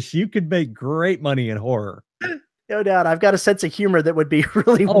squeamish, you could make great money in horror. No doubt. I've got a sense of humor that would be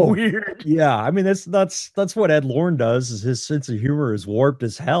really weird. Yeah. I mean, that's what Ed Lorne does, is his sense of humor is warped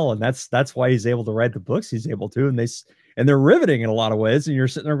as hell. And that's why he's able to write the books he's able to. And they're riveting in a lot of ways. And you're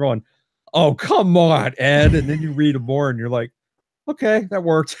sitting there going, "Oh, come on, Ed." And then you read them more and you're like, okay, that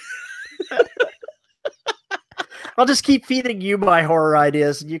worked. I'll just keep feeding you my horror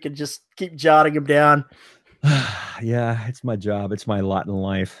ideas, and you can just keep jotting them down. Yeah, it's my job. It's my lot in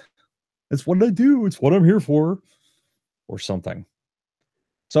life. It's what I do. It's what I'm here for, or something.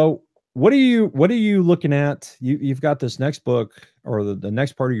 So what are you looking at? You've got this next book, or the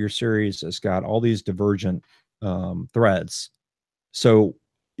next part of your series has got all these divergent threads. So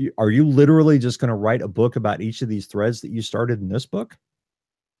are you literally just going to write a book about each of these threads that you started in this book?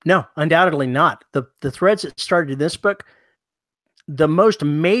 No, undoubtedly not. The threads that started in this book, the most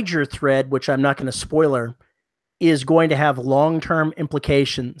major thread, which I'm not going to spoiler, is going to have long-term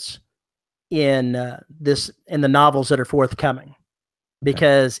implications in the novels that are forthcoming,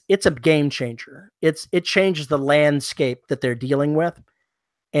 because it's a game changer. It changes the landscape that they're dealing with.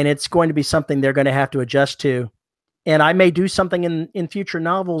 and it's going to be something they're going to have to adjust to. And I may do something in future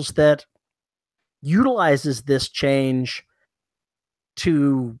novels that utilizes this change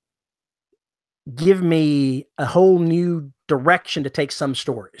to give me a whole new direction to take some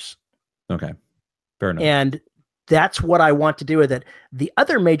stories. Okay. Fair enough. And that's what I want to do with it. The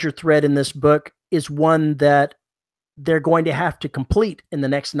other major thread in this book is one that they're going to have to complete in the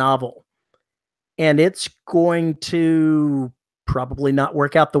next novel. And it's going to probably not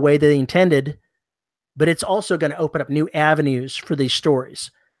work out the way they intended, but it's also going to open up new avenues for these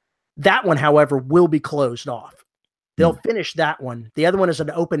stories. That one, however, will be closed off. They'll finish that one. The other one is an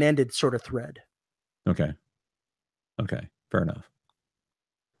open-ended sort of thread. Okay. Okay. Fair enough.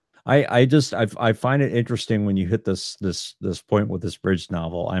 I find it interesting when you hit this point with this bridge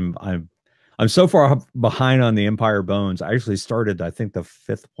novel. I'm so far behind on the Empire Bones. I actually started, I think, the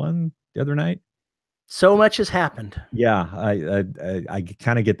 5th one the other night. So much has happened. Yeah, I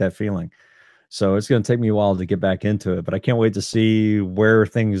kind of get that feeling. So it's going to take me a while to get back into it, but I can't wait to see where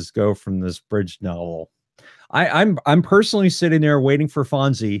things go from this bridge novel. I'm personally sitting there waiting for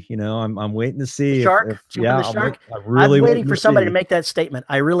Fonzie. You know, I'm waiting to see the shark. I'm waiting for somebody to make that statement.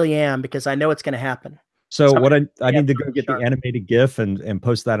 I really am, because I know it's going to happen. So what I need to go get the animated GIF and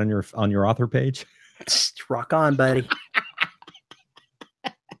post that on your author page. Rock on, buddy.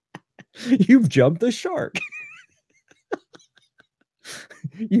 You've jumped the shark.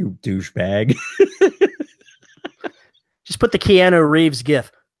 You douchebag. Just put the Keanu Reeves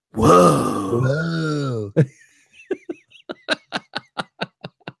GIF. Whoa.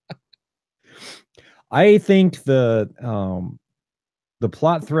 I think the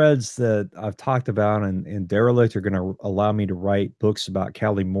plot threads that I've talked about in Derelict are going to allow me to write books about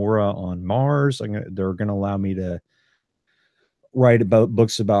Callie Mora on Mars. They're going to allow me to write about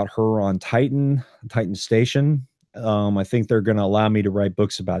books about her on Titan Station. I think they're going to allow me to write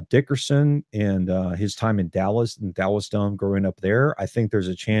books about Dickerson and his time in Dallas and Dallas Dome growing up there. I think there's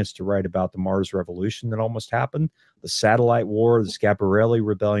a chance to write about the Mars Revolution that almost happened, the Satellite War, the Schiaparelli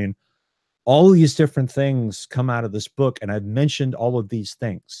Rebellion. All these different things come out of this book, and I've mentioned all of these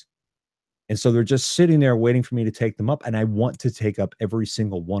things. And so they're just sitting there waiting for me to take them up, and I want to take up every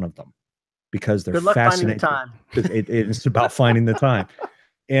single one of them because they're fascinating. It's about finding the time.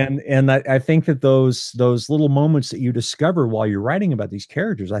 And I think that those little moments that you discover while you're writing about these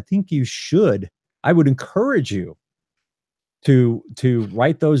characters, I think I would encourage you to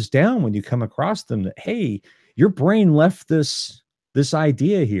write those down when you come across them, that, hey, your brain left this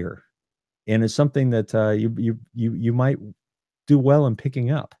idea here. And it's something that you might do well in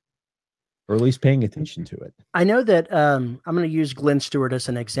picking up, or at least paying attention to it. I know that I'm going to use Glenn Stewart as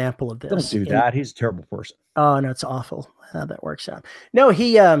an example of this. Don't do that. He's a terrible person. Oh, no, it's awful how that works out. No,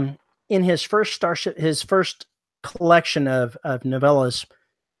 he in his first collection of novellas,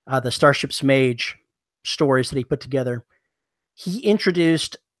 the Starship's Mage stories that he put together, he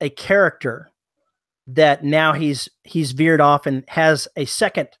introduced a character that now he's veered off and has a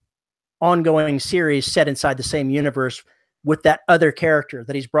second ongoing series set inside the same universe with that other character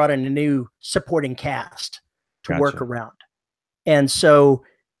that he's brought in a new supporting cast to work around. And so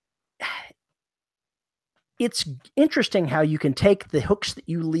it's interesting how you can take the hooks that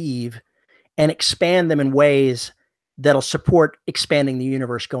you leave and expand them in ways that'll support expanding the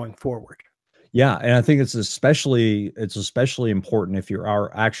universe going forward. Yeah, and I think it's especially important if you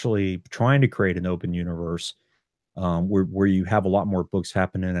are actually trying to create an open universe, where you have a lot more books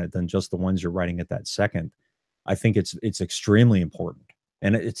happening in it than just the ones you're writing at that second. I think it's extremely important,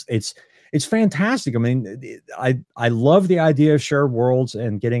 and it's fantastic. I mean, I love the idea of shared worlds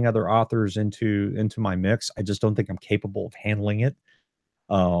and getting other authors into my mix. I just don't think I'm capable of handling it.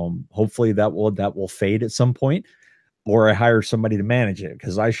 Hopefully that will fade at some point, or I hire somebody to manage it,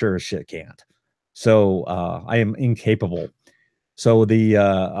 because I sure as shit can't. So I am incapable. So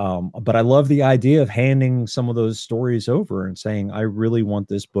but I love the idea of handing some of those stories over and saying, I really want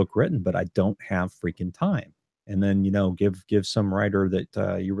this book written, but I don't have freaking time. And then, give some writer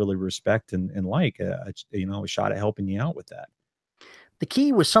that you really respect and like, a shot at helping you out with that. The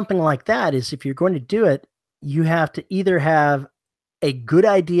key with something like that is, if you're going to do it, you have to either have a good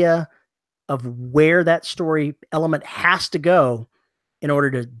idea of where that story element has to go in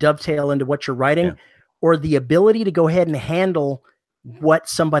order to dovetail into what you're writing, or the ability to go ahead and handle what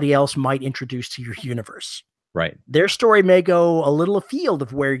somebody else might introduce to your universe. Right. Their story may go a little afield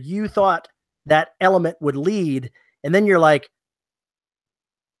of where you thought that element would lead. And then you're like,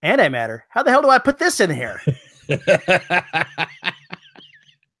 antimatter, how the hell do I put this in here?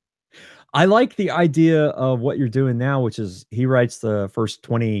 I like the idea of what you're doing now, which is he writes the first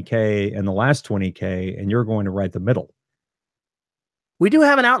 20K and the last 20K, and you're going to write the middle. We do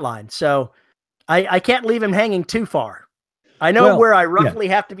have an outline, so I can't leave him hanging too far. I know where I roughly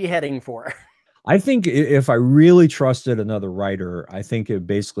have to be heading for. I think if I really trusted another writer, I think it'd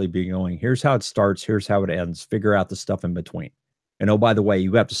basically be going, here's how it starts, here's how it ends, figure out the stuff in between. And oh, by the way,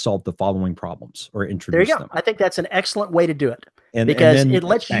 you have to solve the following problems or introduce them. I think that's an excellent way to do it. Because it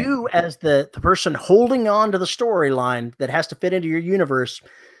lets you, as the person holding on to the storyline that has to fit into your universe,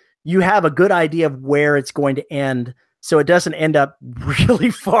 you have a good idea of where it's going to end, so it doesn't end up really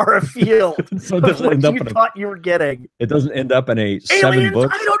far afield so it doesn't end up you thought you were getting. It doesn't end up in a aliens, 7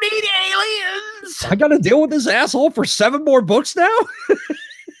 books. I don't need aliens. I got to deal with this asshole for 7 more books now?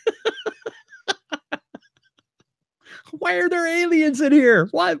 Why are there aliens in here?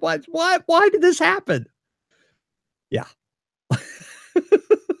 Why did this happen? Yeah.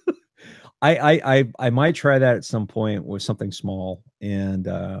 I might try that at some point with something small, and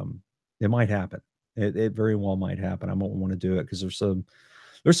it might happen. It very well might happen. I won't want to do it because there's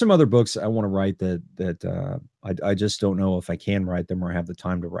some other books I want to write that I just don't know if I can write them or have the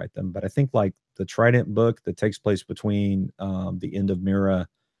time to write them. But I think like the Trident book that takes place between the end of Mira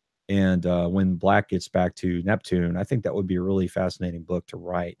and when Black gets back to Neptune, I think that would be a really fascinating book to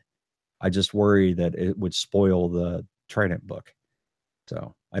write. I just worry that it would spoil the Trident book.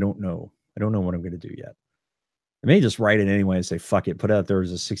 So I don't know. I don't know what I'm going to do yet. I may just write it anyway and say, fuck it, put it out there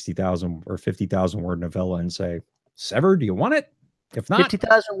as a 60,000 or 50,000 word novella and say, Sever, do you want it? If not,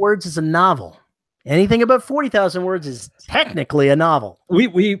 50,000 words is a novel. Anything above 40,000 words is technically a novel.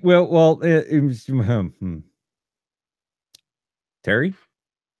 Terry,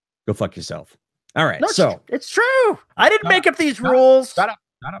 go fuck yourself. All right. No, so it's true. I didn't make up these rules. Shut up.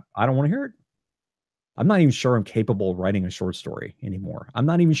 I don't want to hear it. I'm not even sure I'm capable of writing a short story anymore. I'm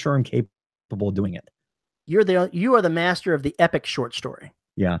not even sure I'm capable of doing it. You are the master of the epic short story.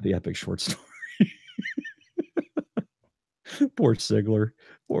 Yeah, the epic short story. Poor Sigler.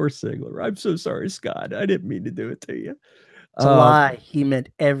 Poor Sigler. I'm so sorry, Scott. I didn't mean to do it to you. It's a lie. He meant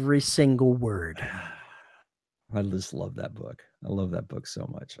every single word. I just love that book. I love that book so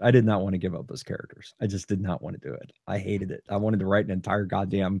much. I did not want to give up those characters. I just did not want to do it. I hated it. I wanted to write an entire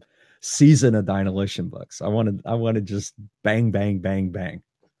goddamn season of Dilation books. I wanted just bang, bang, bang, bang.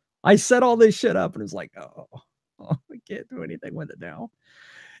 I set all this shit up and it's like, oh, I can't do anything with it now.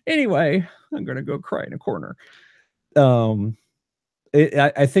 Anyway, I'm going to go cry in a corner.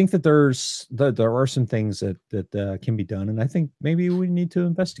 I think that there are some things that can be done, and I think maybe we need to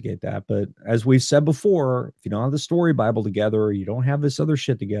investigate that. But as we've said before, if you don't have the story Bible together, or you don't have this other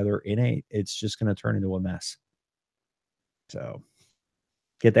shit together, it's just going to turn into a mess. So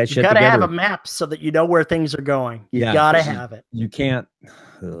get that shit together. You got to have a map so that you know where things are going. You got to have it. You can't.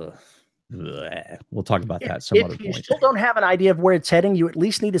 We'll talk about that some other point. If you still don't have an idea of where it's heading, you at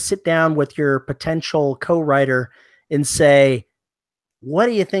least need to sit down with your potential co-writer and say, what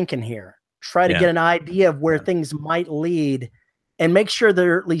are you thinking here? Try to get an idea of where things might lead and make sure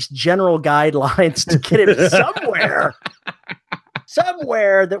there are at least general guidelines to get it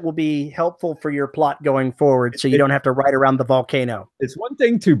somewhere that will be helpful for your plot going forward, so you don't have to ride around the volcano. It's one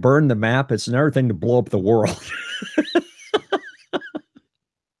thing to burn the map. It's another thing to blow up the world.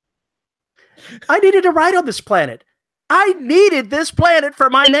 I needed to ride on this planet. I needed this planet for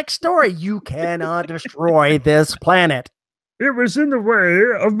my next story. You cannot destroy this planet. It was in the way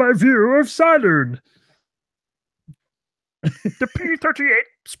of my view of Saturn. The P-38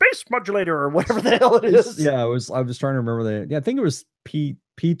 space modulator or whatever the hell it is. Yeah, I was trying to remember that. Yeah, I think it was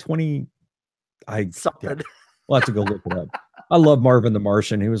P-20. Something. We'll have to go look it up. I love Marvin the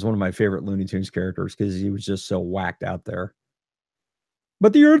Martian. He was one of my favorite Looney Tunes characters because he was just so whacked out there.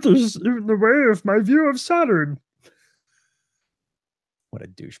 But the Earth is in the way of my view of Saturn. What a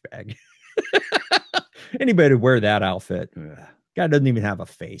douchebag. Anybody would wear that outfit. Guy doesn't even have a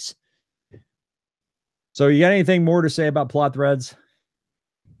face. So you got anything more to say about plot threads?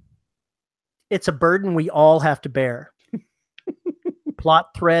 It's a burden we all have to bear. Plot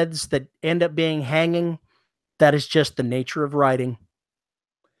threads that end up being hanging, that is just the nature of writing.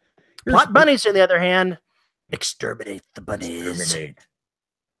 Plot bunnies, on the other hand, exterminate the bunnies. Exterminate.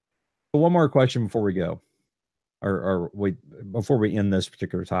 One more question before we go, before we end this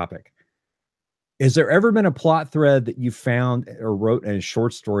particular topic. Has there ever been a plot thread that you found or wrote in a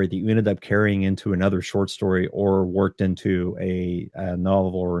short story that you ended up carrying into another short story or worked into a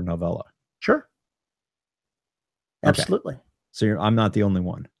novel or a novella? Sure. Absolutely. Okay. So I'm not the only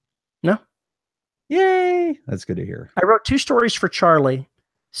one. No. Yay. That's good to hear. I wrote 2 stories for Charlie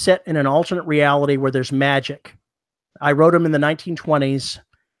set in an alternate reality where there's magic. I wrote them in the 1920s,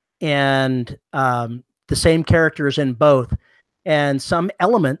 and the same characters in both, and some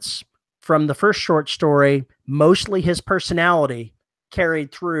elements from the first short story, mostly his personality,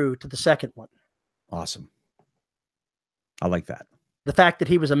 carried through to the second one. Awesome. I like that. The fact that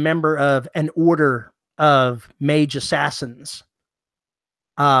he was a member of an order of mage assassins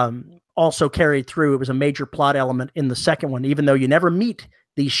also carried through. It was a major plot element in the second one, even though you never meet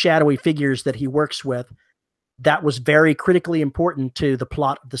these shadowy figures that he works with. That was very critically important to the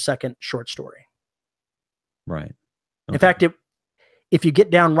plot of the second short story. Right. Okay. In fact, if you get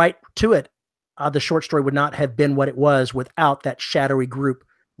down right to it, the short story would not have been what it was without that shadowy group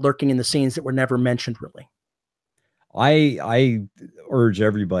lurking in the scenes that were never mentioned, really. I urge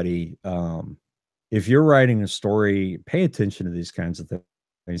everybody, if you're writing a story, pay attention to these kinds of things.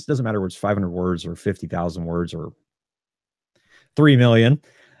 It doesn't matter whether it's 500 words or 50,000 words or 3 million.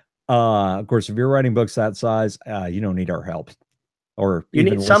 Of course, if you're writing books that size, you don't need our help. Or you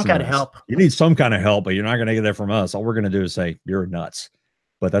need some kind of help. You need some kind of help, but you're not going to get that from us. All we're going to do is say you're nuts.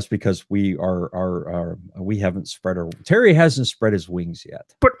 But that's because we haven't spread our, Terry hasn't spread his wings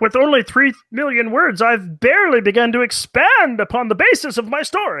yet. But with only 3 million words, I've barely begun to expand upon the basis of my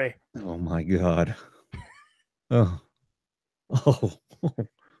story. Oh my God.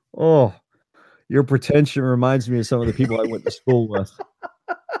 Oh, your pretension reminds me of some of the people I went to school with.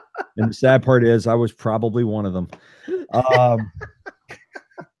 And the sad part is I was probably one of them. I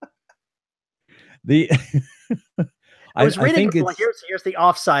was reading. Well, here's the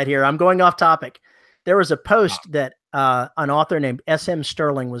offside here. I'm going off topic. There was a post that an author named S.M.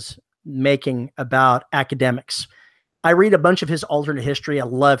 Sterling was making about academics. I read a bunch of his alternate history. I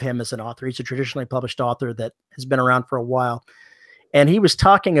love him as an author. He's a traditionally published author that has been around for a while. And he was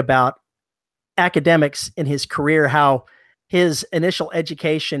talking about academics in his career, how his initial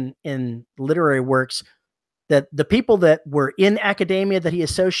education in literary works, that the people that were in academia that he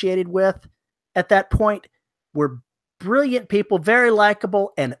associated with at that point were brilliant people, very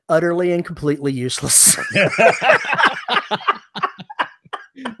likable, and utterly and completely useless.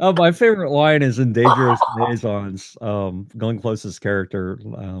 Oh, my favorite line is in Dangerous Liaisons. Glenn Close's character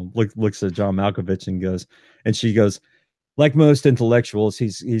looks at John Malkovich and she goes, like most intellectuals,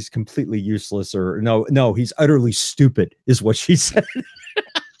 he's completely useless, or no, he's utterly stupid, is what she said.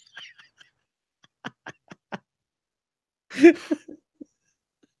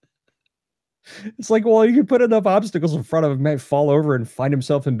 It's like, well, you can put enough obstacles in front of him, might fall over and find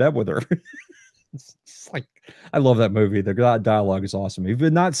himself in bed with her. It's like, I love that movie. The dialogue is awesome. If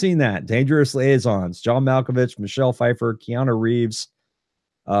you've not seen that, Dangerous Liaisons, John Malkovich, Michelle Pfeiffer, Keanu Reeves,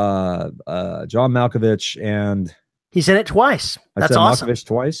 John Malkovich, and he's in it twice. That's awesome. Malkovich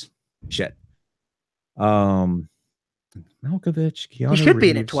twice. Shit. Malkovich, Keanu. He should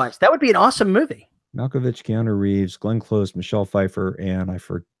be in it twice. That would be an awesome movie. Malkovich, Keanu Reeves, Glenn Close, Michelle Pfeiffer, and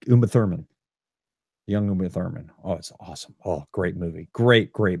Uma Thurman. Young Uma Thurman. Oh, it's awesome. Oh, great movie.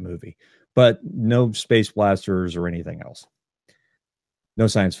 Great movie. But no space blasters or anything else. No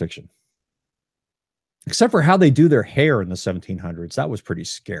science fiction. Except for how they do their hair in the 1700s. That was pretty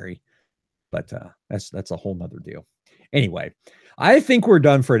scary. But that's a whole nother deal. Anyway, I think we're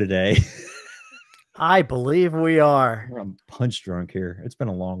done for today. I believe we are. I'm punch drunk here. It's been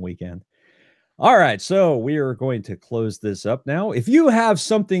a long weekend. All right, so we are going to close this up now. If you have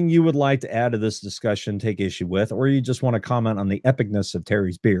something you would like to add to this discussion, take issue with, or you just want to comment on the epicness of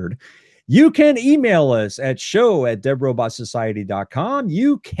Terry's beard, you can email us at show@deadrobotsociety.com.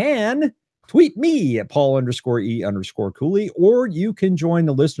 You can tweet me at Paul_E_Cooley, or you can join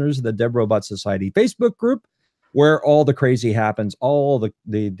the listeners of the Dead Robot Society Facebook group, where all the crazy happens, all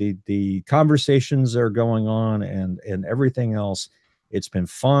the conversations are going on, and everything else. It's been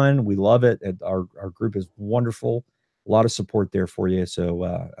fun. We love it. Our group is wonderful. A lot of support there for you.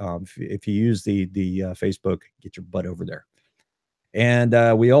 So if you use the Facebook, get your butt over there.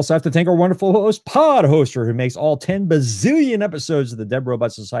 And we also have to thank our wonderful host, Pod Hoster, who makes all 10 bazillion episodes of the Dead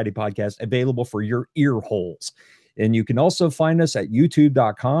Robot Society podcast available for your ear holes. And you can also find us at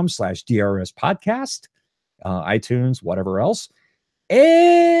youtube.com/DRS podcast, iTunes, whatever else.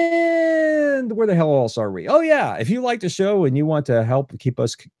 And where the hell else are we? Oh yeah, if you like the show and you want to help keep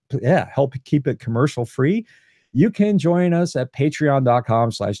it commercial free, you can join us at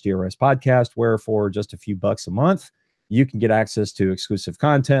patreon.com/DRS podcast, where for just a few bucks a month, you can get access to exclusive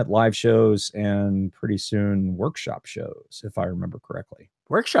content, live shows, and pretty soon workshop shows, if I remember correctly.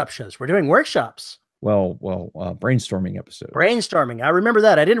 Workshop shows. We're doing workshops. Well, brainstorming episodes. Brainstorming. I remember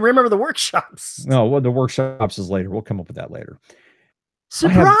that. I didn't remember the workshops. No, well, the workshops is later. We'll come up with that later.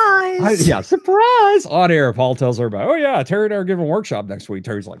 Surprise! Surprise! On air, Paul tells everybody, oh yeah, Terry and I are giving a workshop next week.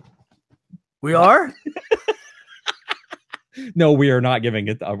 Terry's like, we are? No, we are not giving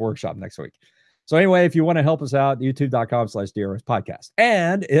it a workshop next week. So anyway, if you want to help us out, youtube.com/DRS podcast.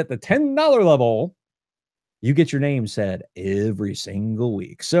 And at the $10 level, You get your name said every single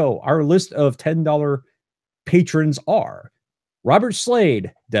week. So our list of $10 patrons are Robert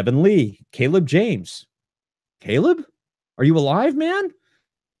Slade, Devin Lee, Caleb James. Caleb? Are you alive, man?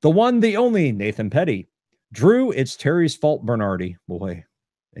 The one, the only, Nathan Petty. Drew, it's Terry's fault, Bernardi. Boy,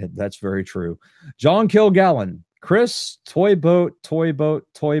 that's very true. John Kilgallen. Chris, Toy Boat, Toy Boat,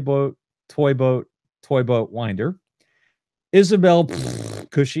 Toy Boat, Toy Boat, Toy Boat Winder. Isabel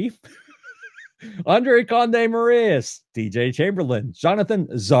Cushy. Andre Conde Marias, DJ Chamberlain, Jonathan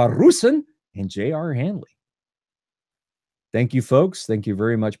Zarusin, and J.R. Hanley. Thank you, folks. Thank you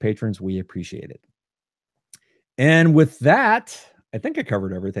very much, patrons. We appreciate it. And with that, I think I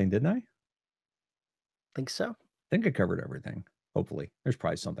covered everything, didn't I? Think so. I think I covered everything. Hopefully. There's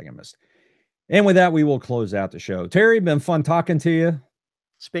probably something I missed. And with that, we will close out the show. Terry, been fun talking to you.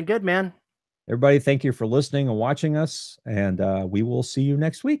 It's been good, man. Everybody, thank you for listening and watching us. And we will see you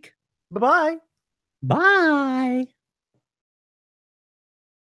next week. Bye-bye. Bye.